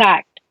getting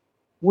sacked.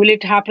 Will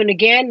it happen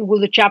again?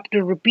 Will the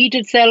chapter repeat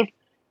itself?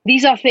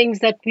 These are things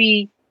that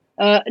we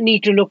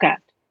need to look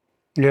at.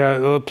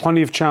 Yeah,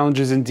 plenty of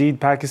challenges indeed.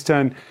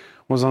 Pakistan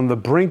was on the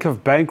brink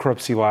of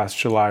bankruptcy last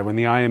July when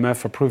the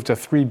IMF approved a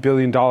 $3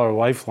 billion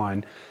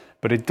lifeline,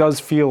 but it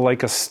does feel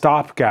like a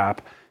stopgap,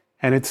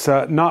 and it's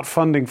not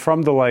funding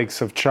from the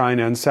likes of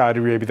China and Saudi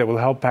Arabia that will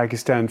help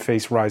Pakistan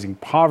face rising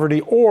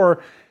poverty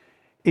or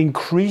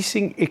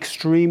increasing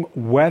extreme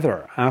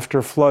weather.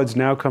 After floods,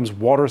 now comes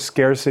water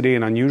scarcity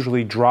and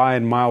unusually dry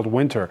and mild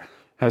winter,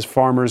 has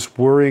farmers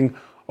worrying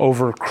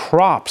over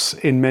crops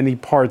in many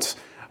parts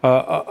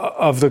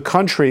of the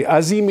country.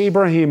 Azim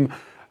Ibrahim,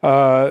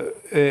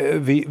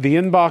 the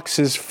inbox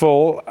is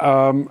full.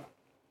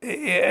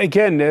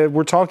 Again,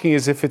 we're talking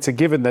as if it's a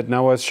given that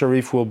Nawaz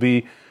Sharif will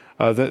be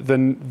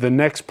the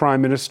next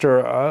prime minister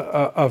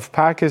of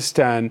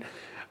Pakistan.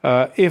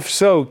 If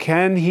so,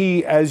 can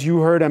he, as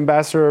you heard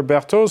Ambassador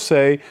Berthaud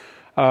say,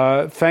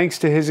 thanks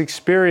to his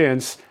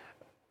experience,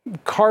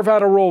 carve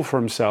out a role for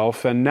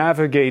himself and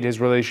navigate his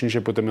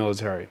relationship with the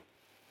military?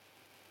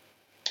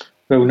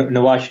 Well,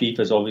 Nawaz Sharif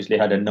has obviously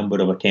had a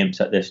number of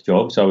attempts at this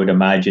job, so I would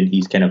imagine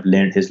he's kind of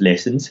learned his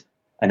lessons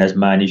and has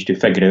managed to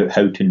figure out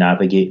how to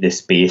navigate this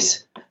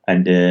space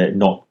and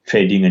not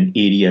treading in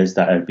areas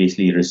that are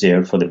basically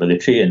reserved for the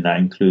military, and that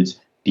includes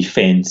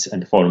defence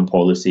and foreign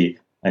policy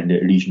and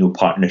regional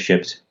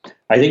partnerships.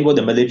 I think what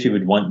the military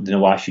would want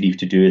Nawaz Sharif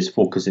to do is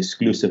focus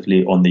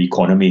exclusively on the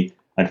economy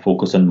and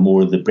focus on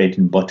more of the bread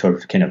and butter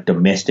kind of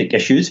domestic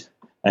issues.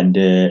 And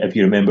if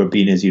you remember,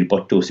 Benazir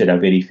Bhutto said a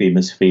very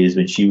famous phrase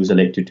when she was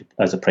elected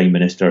as a prime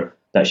minister,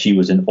 that she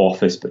was in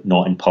office but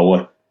not in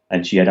power,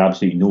 and she had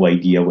absolutely no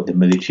idea what the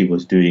military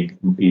was doing,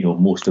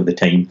 most of the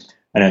time.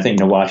 And I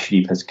think Nawaz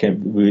Sharif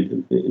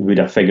would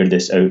have figured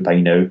this out by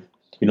now.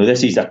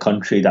 This is a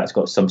country that's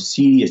got some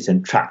serious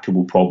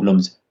intractable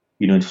problems.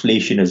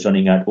 Inflation is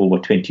running at over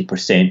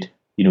 20%.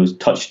 It's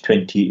touched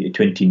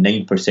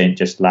 29%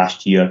 just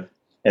last year.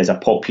 As a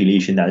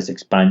population that is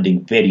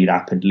expanding very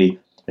rapidly.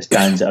 It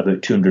stands at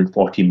about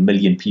 240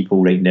 million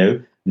people right now.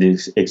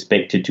 It's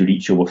expected to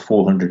reach over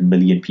 400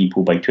 million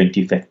people by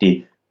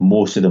 2050,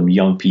 most of them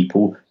young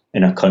people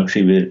in a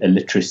country where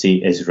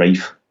illiteracy is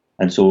rife.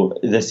 And so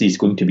this is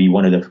going to be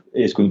about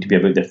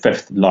the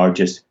fifth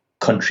largest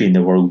country in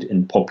the world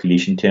in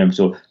population terms.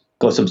 So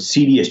got some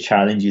serious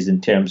challenges in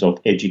terms of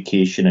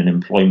education and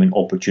employment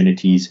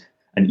opportunities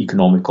and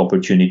economic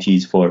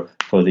opportunities for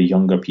the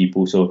younger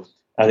people. So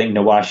I think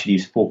Nawaz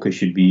Sharif's focus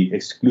should be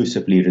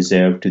exclusively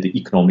reserved to the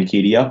economic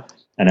area.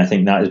 And I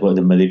think that is what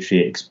the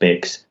military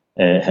expects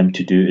him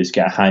to do, is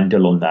get a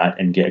handle on that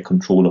and get a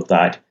control of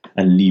that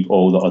and leave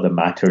all the other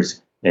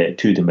matters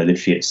to the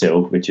military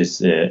itself, which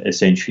is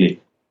essentially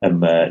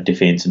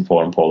defence and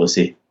foreign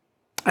policy.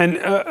 And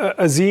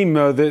Azim,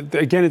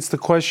 again, it's the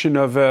question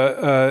of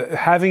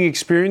having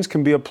experience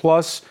can be a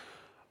plus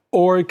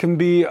or it can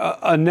be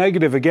a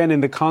negative, again,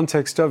 in the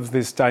context of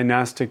this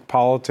dynastic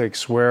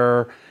politics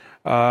where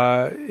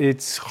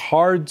it's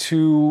harder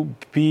to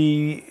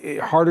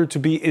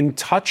be in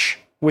touch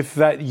with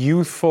that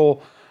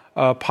youthful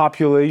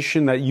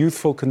population, that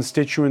youthful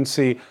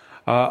constituency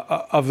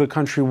of the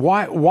country.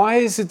 Why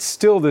is it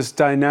still this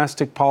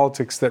dynastic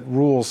politics that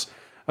rules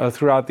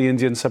throughout the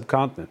Indian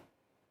subcontinent?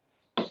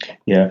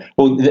 Yeah,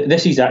 well,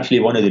 this is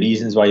actually one of the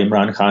reasons why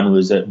Imran Khan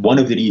was one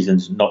of the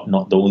reasons,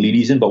 not the only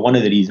reason, but one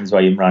of the reasons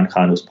why Imran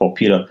Khan was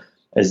popular.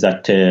 Is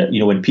that,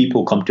 when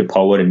people come to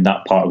power in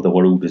that part of the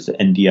world, is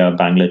India,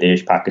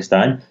 Bangladesh,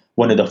 Pakistan,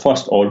 one of the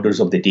first orders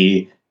of the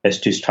day is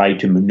to try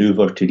to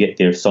maneuver to get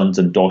their sons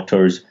and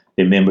daughters,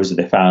 their members of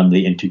the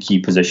family, into key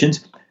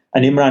positions.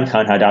 And Imran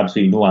Khan had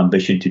absolutely no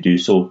ambition to do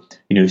so.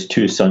 His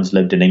two sons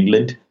lived in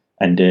England,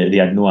 and they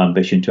had no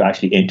ambition to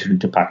actually enter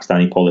into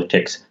Pakistani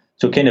politics.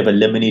 So kind of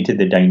eliminated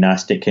the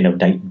dynastic kind of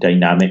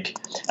dynamic.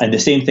 And the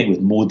same thing with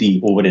Modi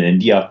over in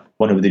India.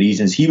 One of the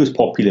reasons he was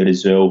popular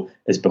as well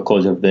is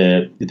because of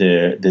the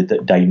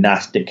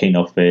dynastic kind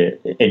of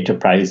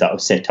enterprise that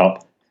was set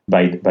up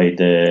by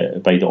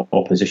the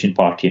opposition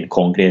party in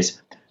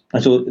Congress.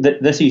 And so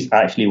this is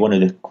actually one of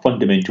the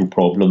fundamental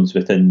problems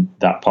within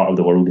that part of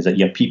the world, is that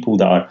you have people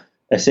that are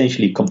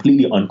essentially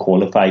completely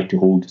unqualified to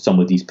hold some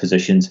of these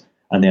positions,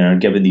 and they are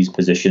given these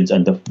positions,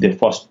 and the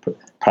first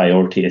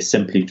priority is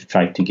simply to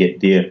try to get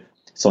their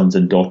sons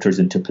and daughters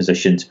into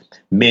positions.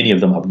 Many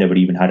of them have never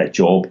even had a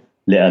job,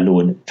 let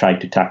alone try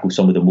to tackle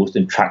some of the most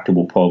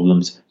intractable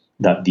problems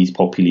that these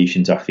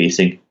populations are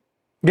facing.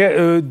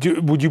 Yeah,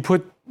 would you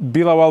put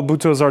Bilawal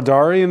Bhutto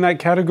Zardari in that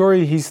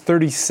category? He's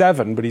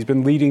 37, but he's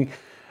been leading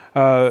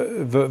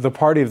the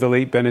party of the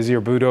late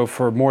Benazir Bhutto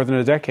for more than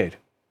a decade.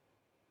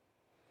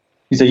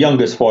 He's the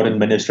youngest foreign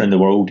minister in the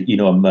world,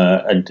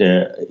 and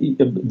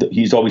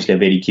he's obviously a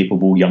very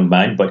capable young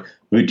man. But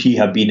would he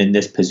have been in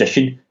this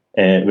position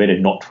were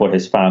it not for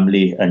his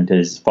family and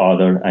his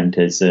father and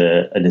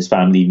his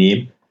family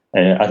name.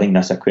 I think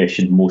that's a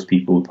question most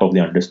people would probably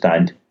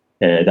understand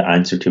the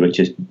answer to, which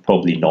is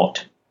probably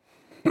not.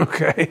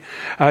 Okay.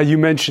 You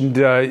mentioned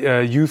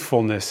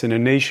youthfulness in a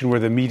nation where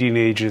the median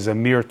age is a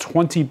mere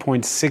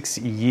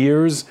 20.6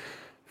 years.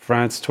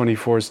 France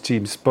 24's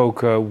team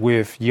spoke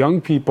with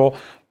young people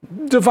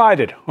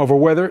divided over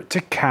whether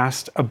to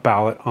cast a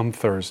ballot on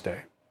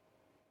Thursday.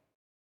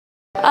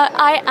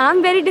 I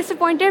am very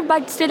disappointed,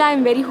 but still I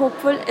am very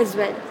hopeful as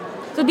well.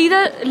 So these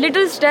are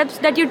little steps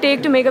that you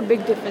take to make a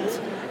big difference.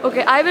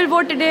 Okay, I will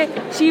vote today.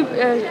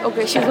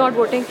 She's not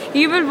voting.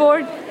 He will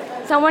vote.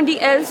 Somebody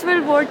else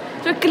will vote.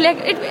 So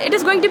it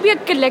is going to be a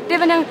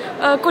collective and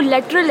a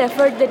collateral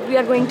effort that we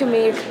are going to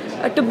make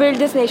to build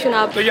this nation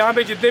up.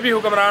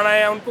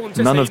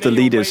 None of the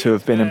leaders who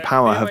have been in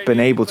power have been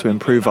able to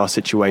improve our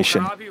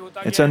situation.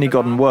 It's only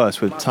gotten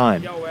worse with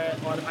time.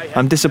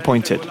 I'm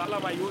disappointed.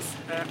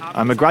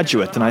 I'm a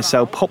graduate and I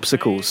sell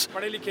popsicles.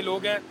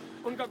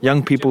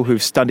 Young people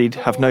who've studied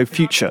have no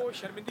future.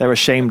 They're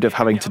ashamed of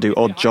having to do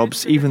odd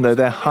jobs, even though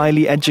they're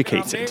highly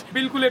educated.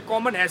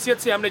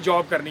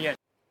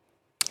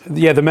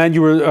 Yeah, the man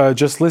you were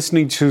just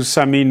listening to,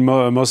 Samin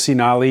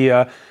Mohsin Ali,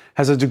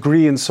 has a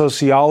degree in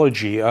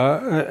sociology.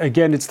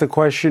 Again, it's the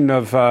question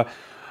of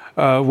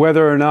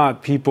whether or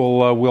not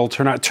people will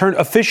turn out.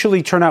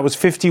 Officially, turnout was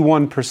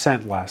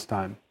 51% last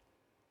time.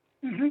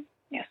 Mm-hmm.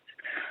 Yes.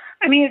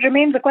 I mean, it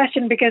remains a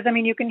question because, I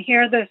mean, you can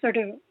hear the sort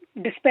of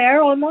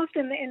despair almost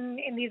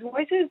in these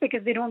voices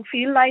because they don't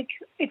feel like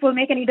it will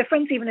make any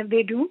difference even if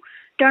they do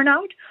turn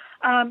out.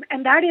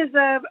 And that is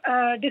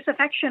a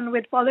disaffection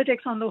with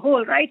politics on the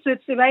whole, right? So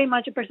it's very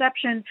much a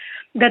perception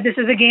that this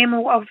is a game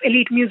of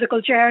elite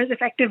musical chairs,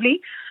 effectively,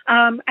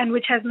 and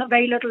which has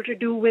very little to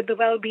do with the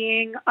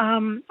well-being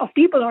of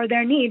people or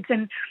their needs.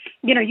 And,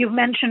 you know, you've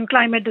mentioned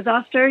climate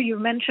disaster,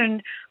 you've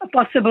mentioned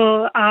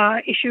possible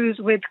issues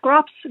with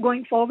crops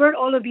going forward.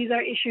 All of these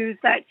are issues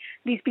that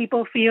these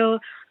people feel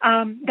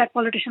that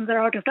politicians are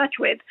out of touch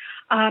with.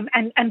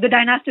 And the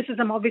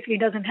dynasticism obviously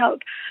doesn't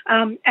help.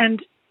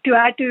 And to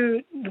add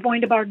to the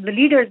point about the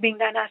leaders being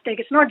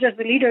dynastic, it's not just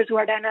the leaders who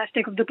are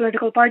dynastic of the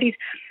political parties.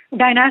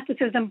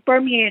 Dynasticism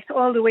permeates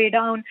all the way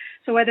down.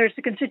 So whether it's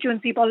a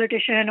constituency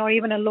politician or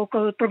even a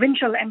local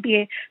provincial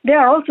MPA, they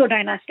are also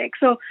dynastic.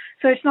 So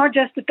it's not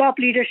just the top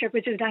leadership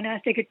which is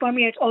dynastic. It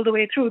permeates all the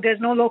way through. There's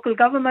no local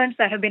governments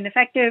that have been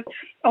effective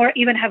or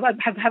even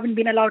haven't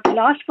been allowed to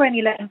last for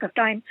any length of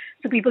time.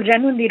 So people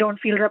genuinely don't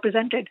feel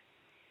represented.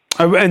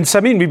 And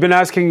Samin, we've been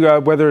asking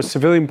whether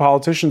civilian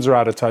politicians are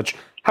out of touch.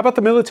 How about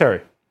the military?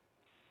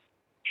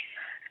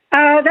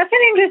 That's an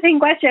interesting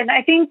question.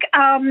 I think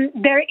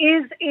there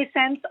is a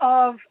sense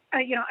of,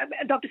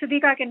 Dr.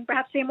 Siddiqa can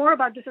perhaps say more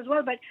about this as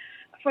well, but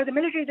for the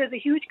military, there's a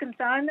huge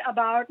concern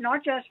about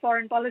not just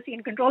foreign policy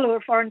and control over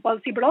foreign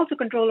policy, but also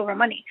control over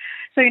money.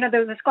 So,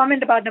 there was this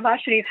comment about Nawaz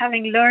Sharif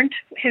having learned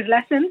his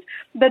lessons,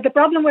 but the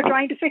problem with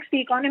trying to fix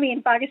the economy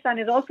in Pakistan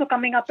is also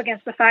coming up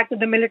against the fact that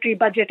the military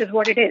budget is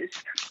what it is.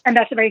 And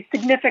that's a very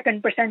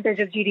significant percentage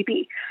of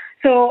GDP.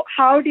 So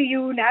how do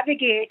you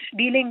navigate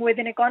dealing with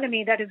an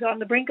economy that is on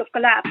the brink of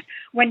collapse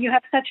when you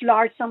have such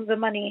large sums of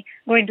money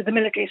going to the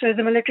military? So is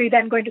the military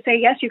then going to say,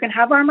 yes, you can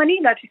have our money?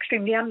 That's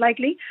extremely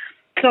unlikely.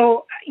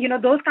 So,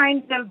 those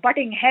kinds of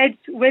butting heads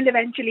will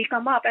eventually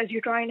come up as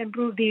you try and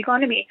improve the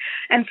economy.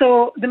 And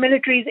so the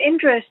military's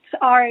interests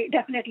are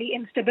definitely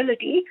in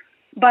stability,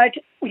 but,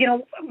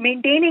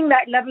 maintaining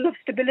that level of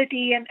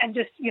stability and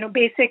just,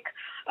 basic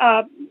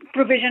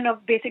provision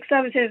of basic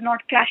services,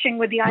 not clashing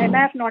with the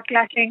IMF, not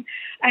clashing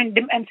and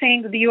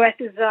saying that the US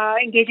is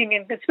engaging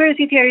in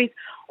conspiracy theories,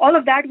 all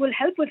of that will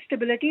help with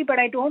stability, but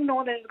I don't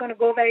know that it's going to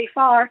go very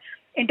far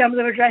in terms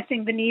of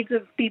addressing the needs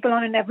of people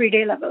on an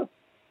everyday level.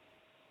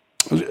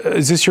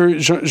 Is this your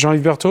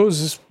Jean-Yves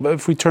Berthaud?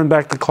 If we turn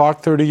back the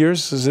clock 30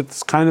 years, is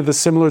it kind of a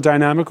similar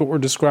dynamic what we're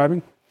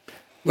describing?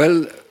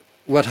 Well,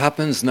 what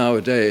happens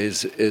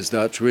nowadays is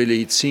that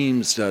really it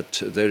seems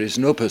that there is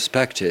no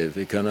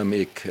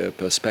economic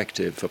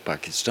perspective for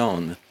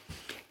Pakistan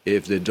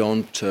if they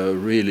don't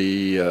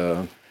really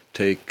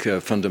take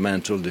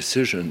fundamental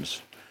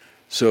decisions.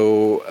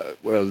 So,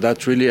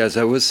 that really, as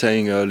I was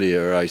saying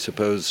earlier, I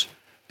suppose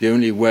the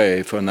only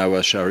way for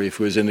Nawaz Sharif,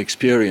 who is an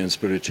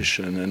experienced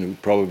politician and who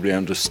probably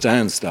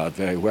understands that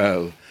very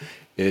well,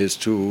 is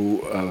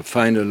to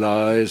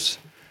finalize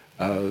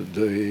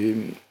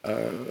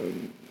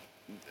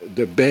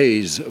the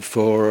base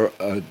for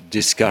a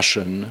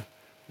discussion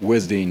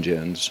with the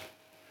Indians.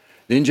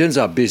 The Indians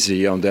are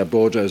busy on their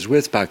borders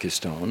with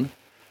Pakistan,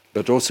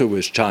 but also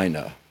with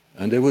China,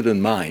 and they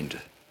wouldn't mind.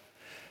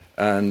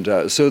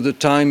 And so the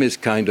time is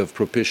kind of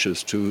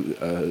propitious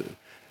to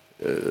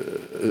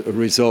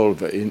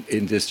resolve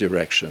in this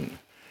direction.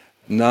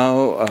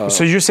 Now,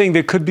 so you're saying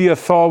there could be a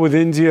thaw with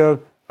India.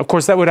 Of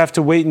course, that would have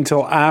to wait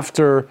until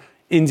after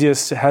India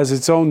has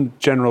its own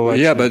general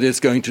election. Yeah, but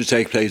it's going to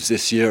take place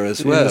this year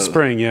as well. In the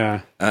spring,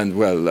 yeah. And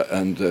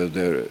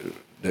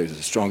there's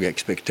a strong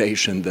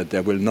expectation that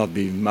there will not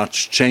be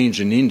much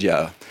change in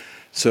India.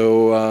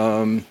 So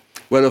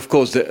Well, of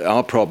course, there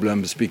are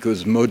problems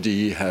because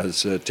Modi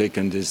has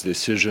taken this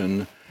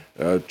decision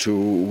to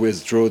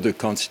withdraw the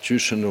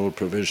constitutional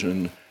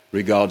provision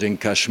regarding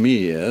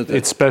Kashmir.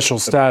 Its special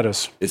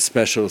status. Its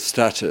special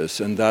status,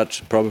 and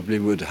that probably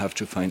would have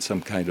to find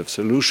some kind of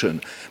solution.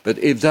 But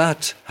if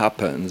that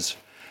happens,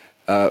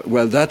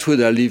 well, that would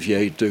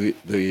alleviate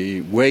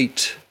the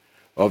weight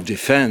of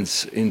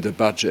defense in the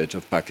budget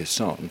of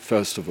Pakistan,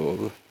 first of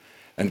all,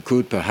 and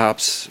could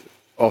perhaps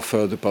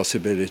offer the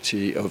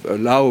possibility of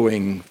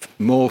allowing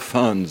more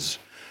funds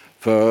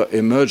for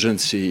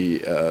emergency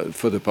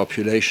for the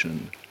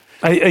population.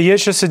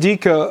 Ayesha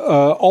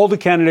Siddiqa, all the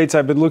candidates,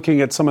 I've been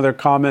looking at some of their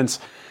comments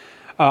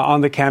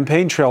on the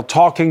campaign trail,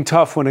 talking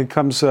tough when it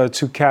comes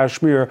to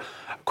Kashmir.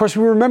 Of course,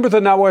 we remember the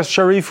Nawaz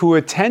Sharif who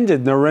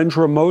attended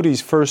Narendra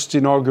Modi's first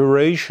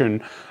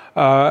inauguration.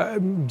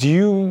 Do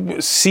you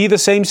see the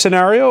same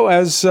scenario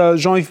as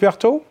Jean-Yves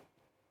Berthaud?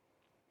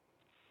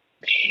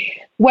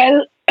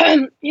 Well,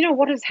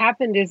 what has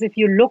happened is if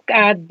you look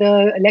at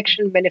the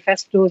election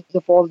manifestos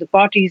of all the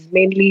parties,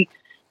 mainly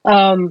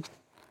Pakistan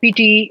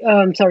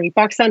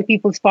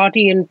People's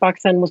Party and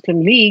Pakistan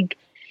Muslim League,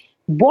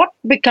 what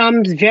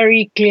becomes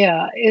very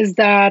clear is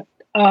that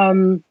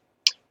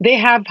they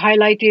have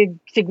highlighted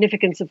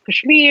significance of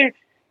Kashmir,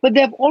 but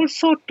they've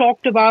also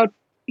talked about,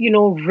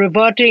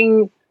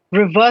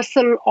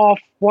 reversal of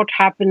what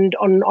happened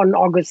on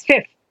August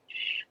 5th.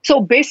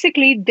 So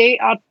basically, they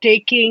are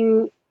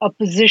taking a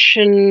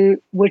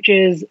position which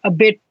is a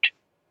bit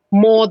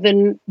more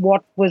than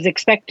what was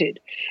expected.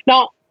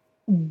 Now,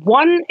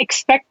 one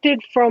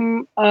expected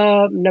from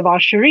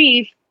Nawaz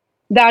Sharif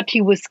that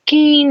he was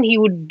keen,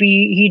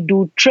 he'd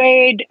do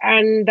trade,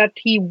 and that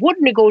he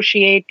would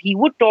negotiate, he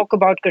would talk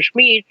about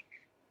Kashmir,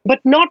 but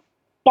not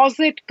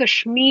posit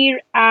Kashmir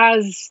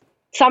as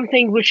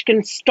something which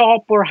can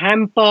stop or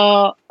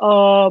hamper,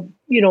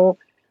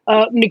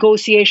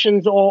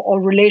 negotiations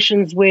or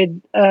relations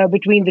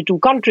between the two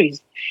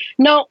countries.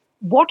 Now,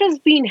 what has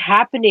been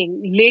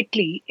happening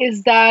lately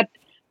is that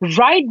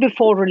right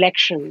before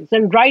elections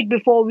and right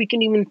before we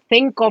can even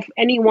think of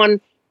anyone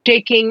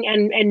taking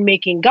and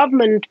making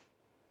government,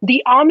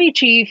 the army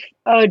chief,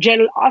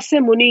 General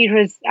Asim Munir,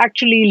 has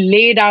actually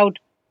laid out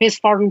his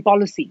foreign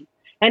policy.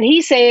 And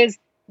he says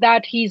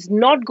that he's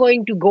not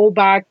going to go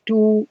back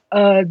to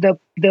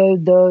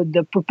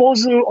the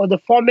proposal or the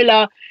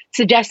formula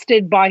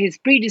suggested by his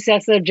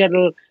predecessor,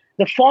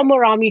 the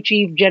former army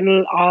chief,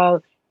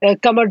 General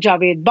Qamar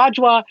Javed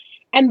Bajwa,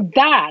 and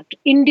that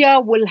India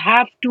will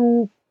have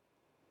to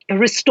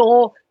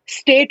restore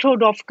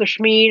statehood of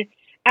Kashmir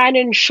and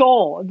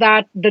ensure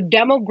that the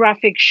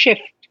demographic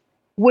shift,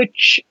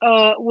 which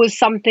was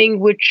something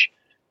which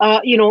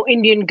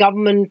Indian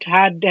government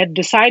had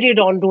decided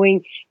on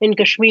doing in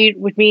Kashmir,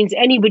 which means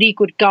anybody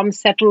could come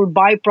settle,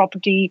 buy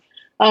property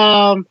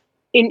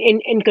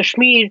in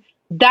Kashmir,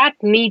 that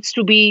needs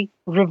to be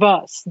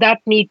reversed.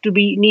 That needs to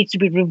be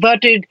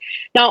reverted.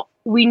 Now,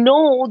 we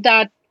know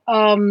that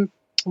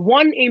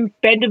one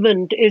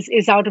impediment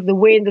is out of the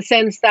way in the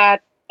sense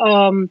that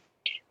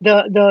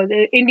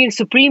the Indian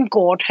Supreme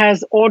Court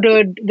has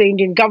ordered the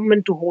Indian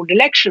government to hold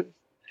elections.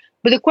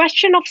 But the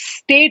question of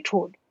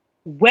statehood,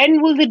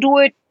 when will they do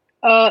it?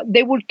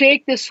 They will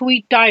take the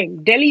sweet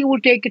time. Delhi will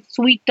take its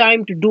sweet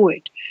time to do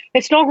it.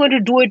 It's not going to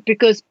do it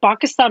because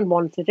Pakistan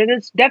wants it. And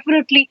it's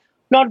definitely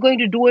not going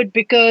to do it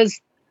because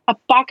a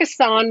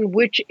Pakistan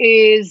which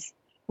is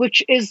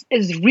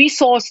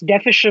resource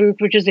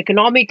deficient, which is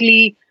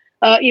economically,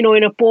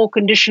 in a poor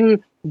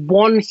condition,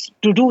 wants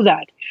to do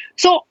that.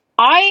 So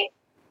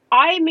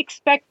I'm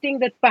expecting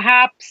that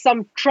perhaps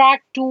some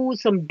track 2,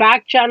 some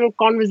back channel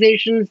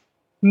conversations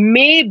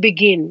may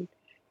begin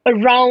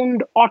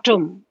around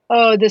autumn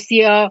this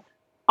year,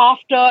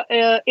 after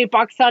if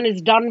Pakistan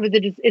is done with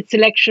its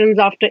elections,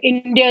 after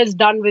India is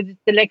done with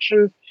its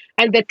elections,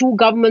 and the two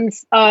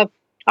governments are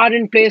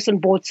in place on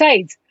both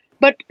sides.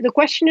 But the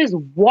question is,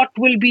 what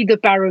will be the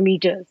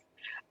parameters?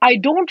 I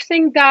don't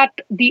think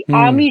that the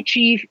army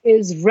chief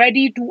is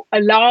ready to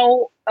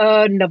allow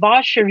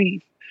Nawaz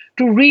Sharif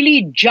to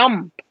really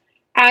jump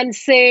and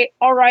say,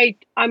 all right,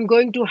 I'm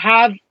going to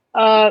have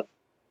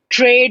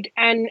trade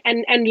and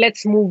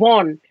let's move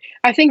on.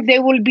 I think they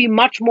will be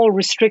much more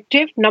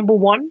restrictive, number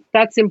one.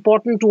 That's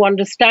important to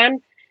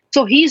understand.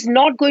 So he's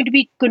not going to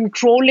be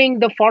controlling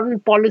the foreign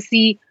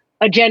policy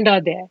agenda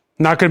there.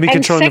 Not going to be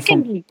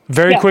controlling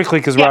very quickly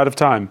because we're out of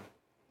time.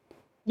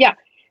 Yeah.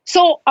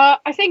 So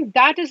I think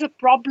that is a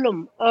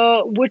problem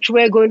which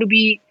we're going to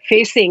be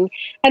facing.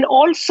 And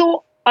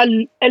also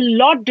a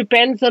lot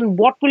depends on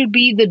what will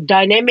be the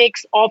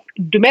dynamics of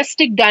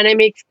domestic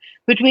dynamics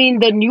between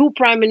the new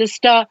prime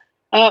minister,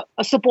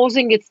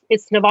 supposing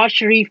it's Nawaz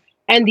Sharif,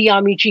 and the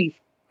army chief.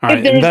 All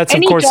right, and that's,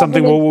 of course,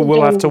 something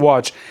we'll have to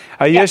watch.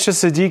 Ayesha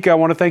Siddiqa, I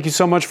want to thank you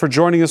so much for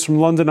joining us from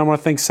London. I want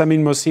to thank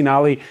Samin Mohsin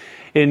Ali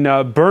in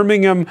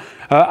Birmingham,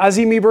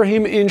 Azim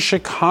Ibrahim in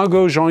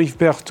Chicago, Jean-Yves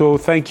Berthaud,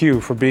 thank you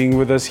for being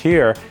with us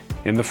here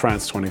in the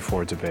France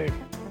 24 debate.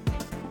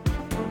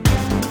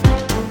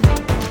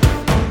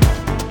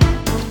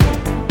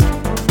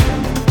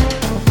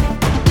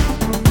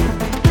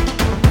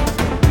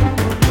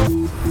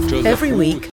 every week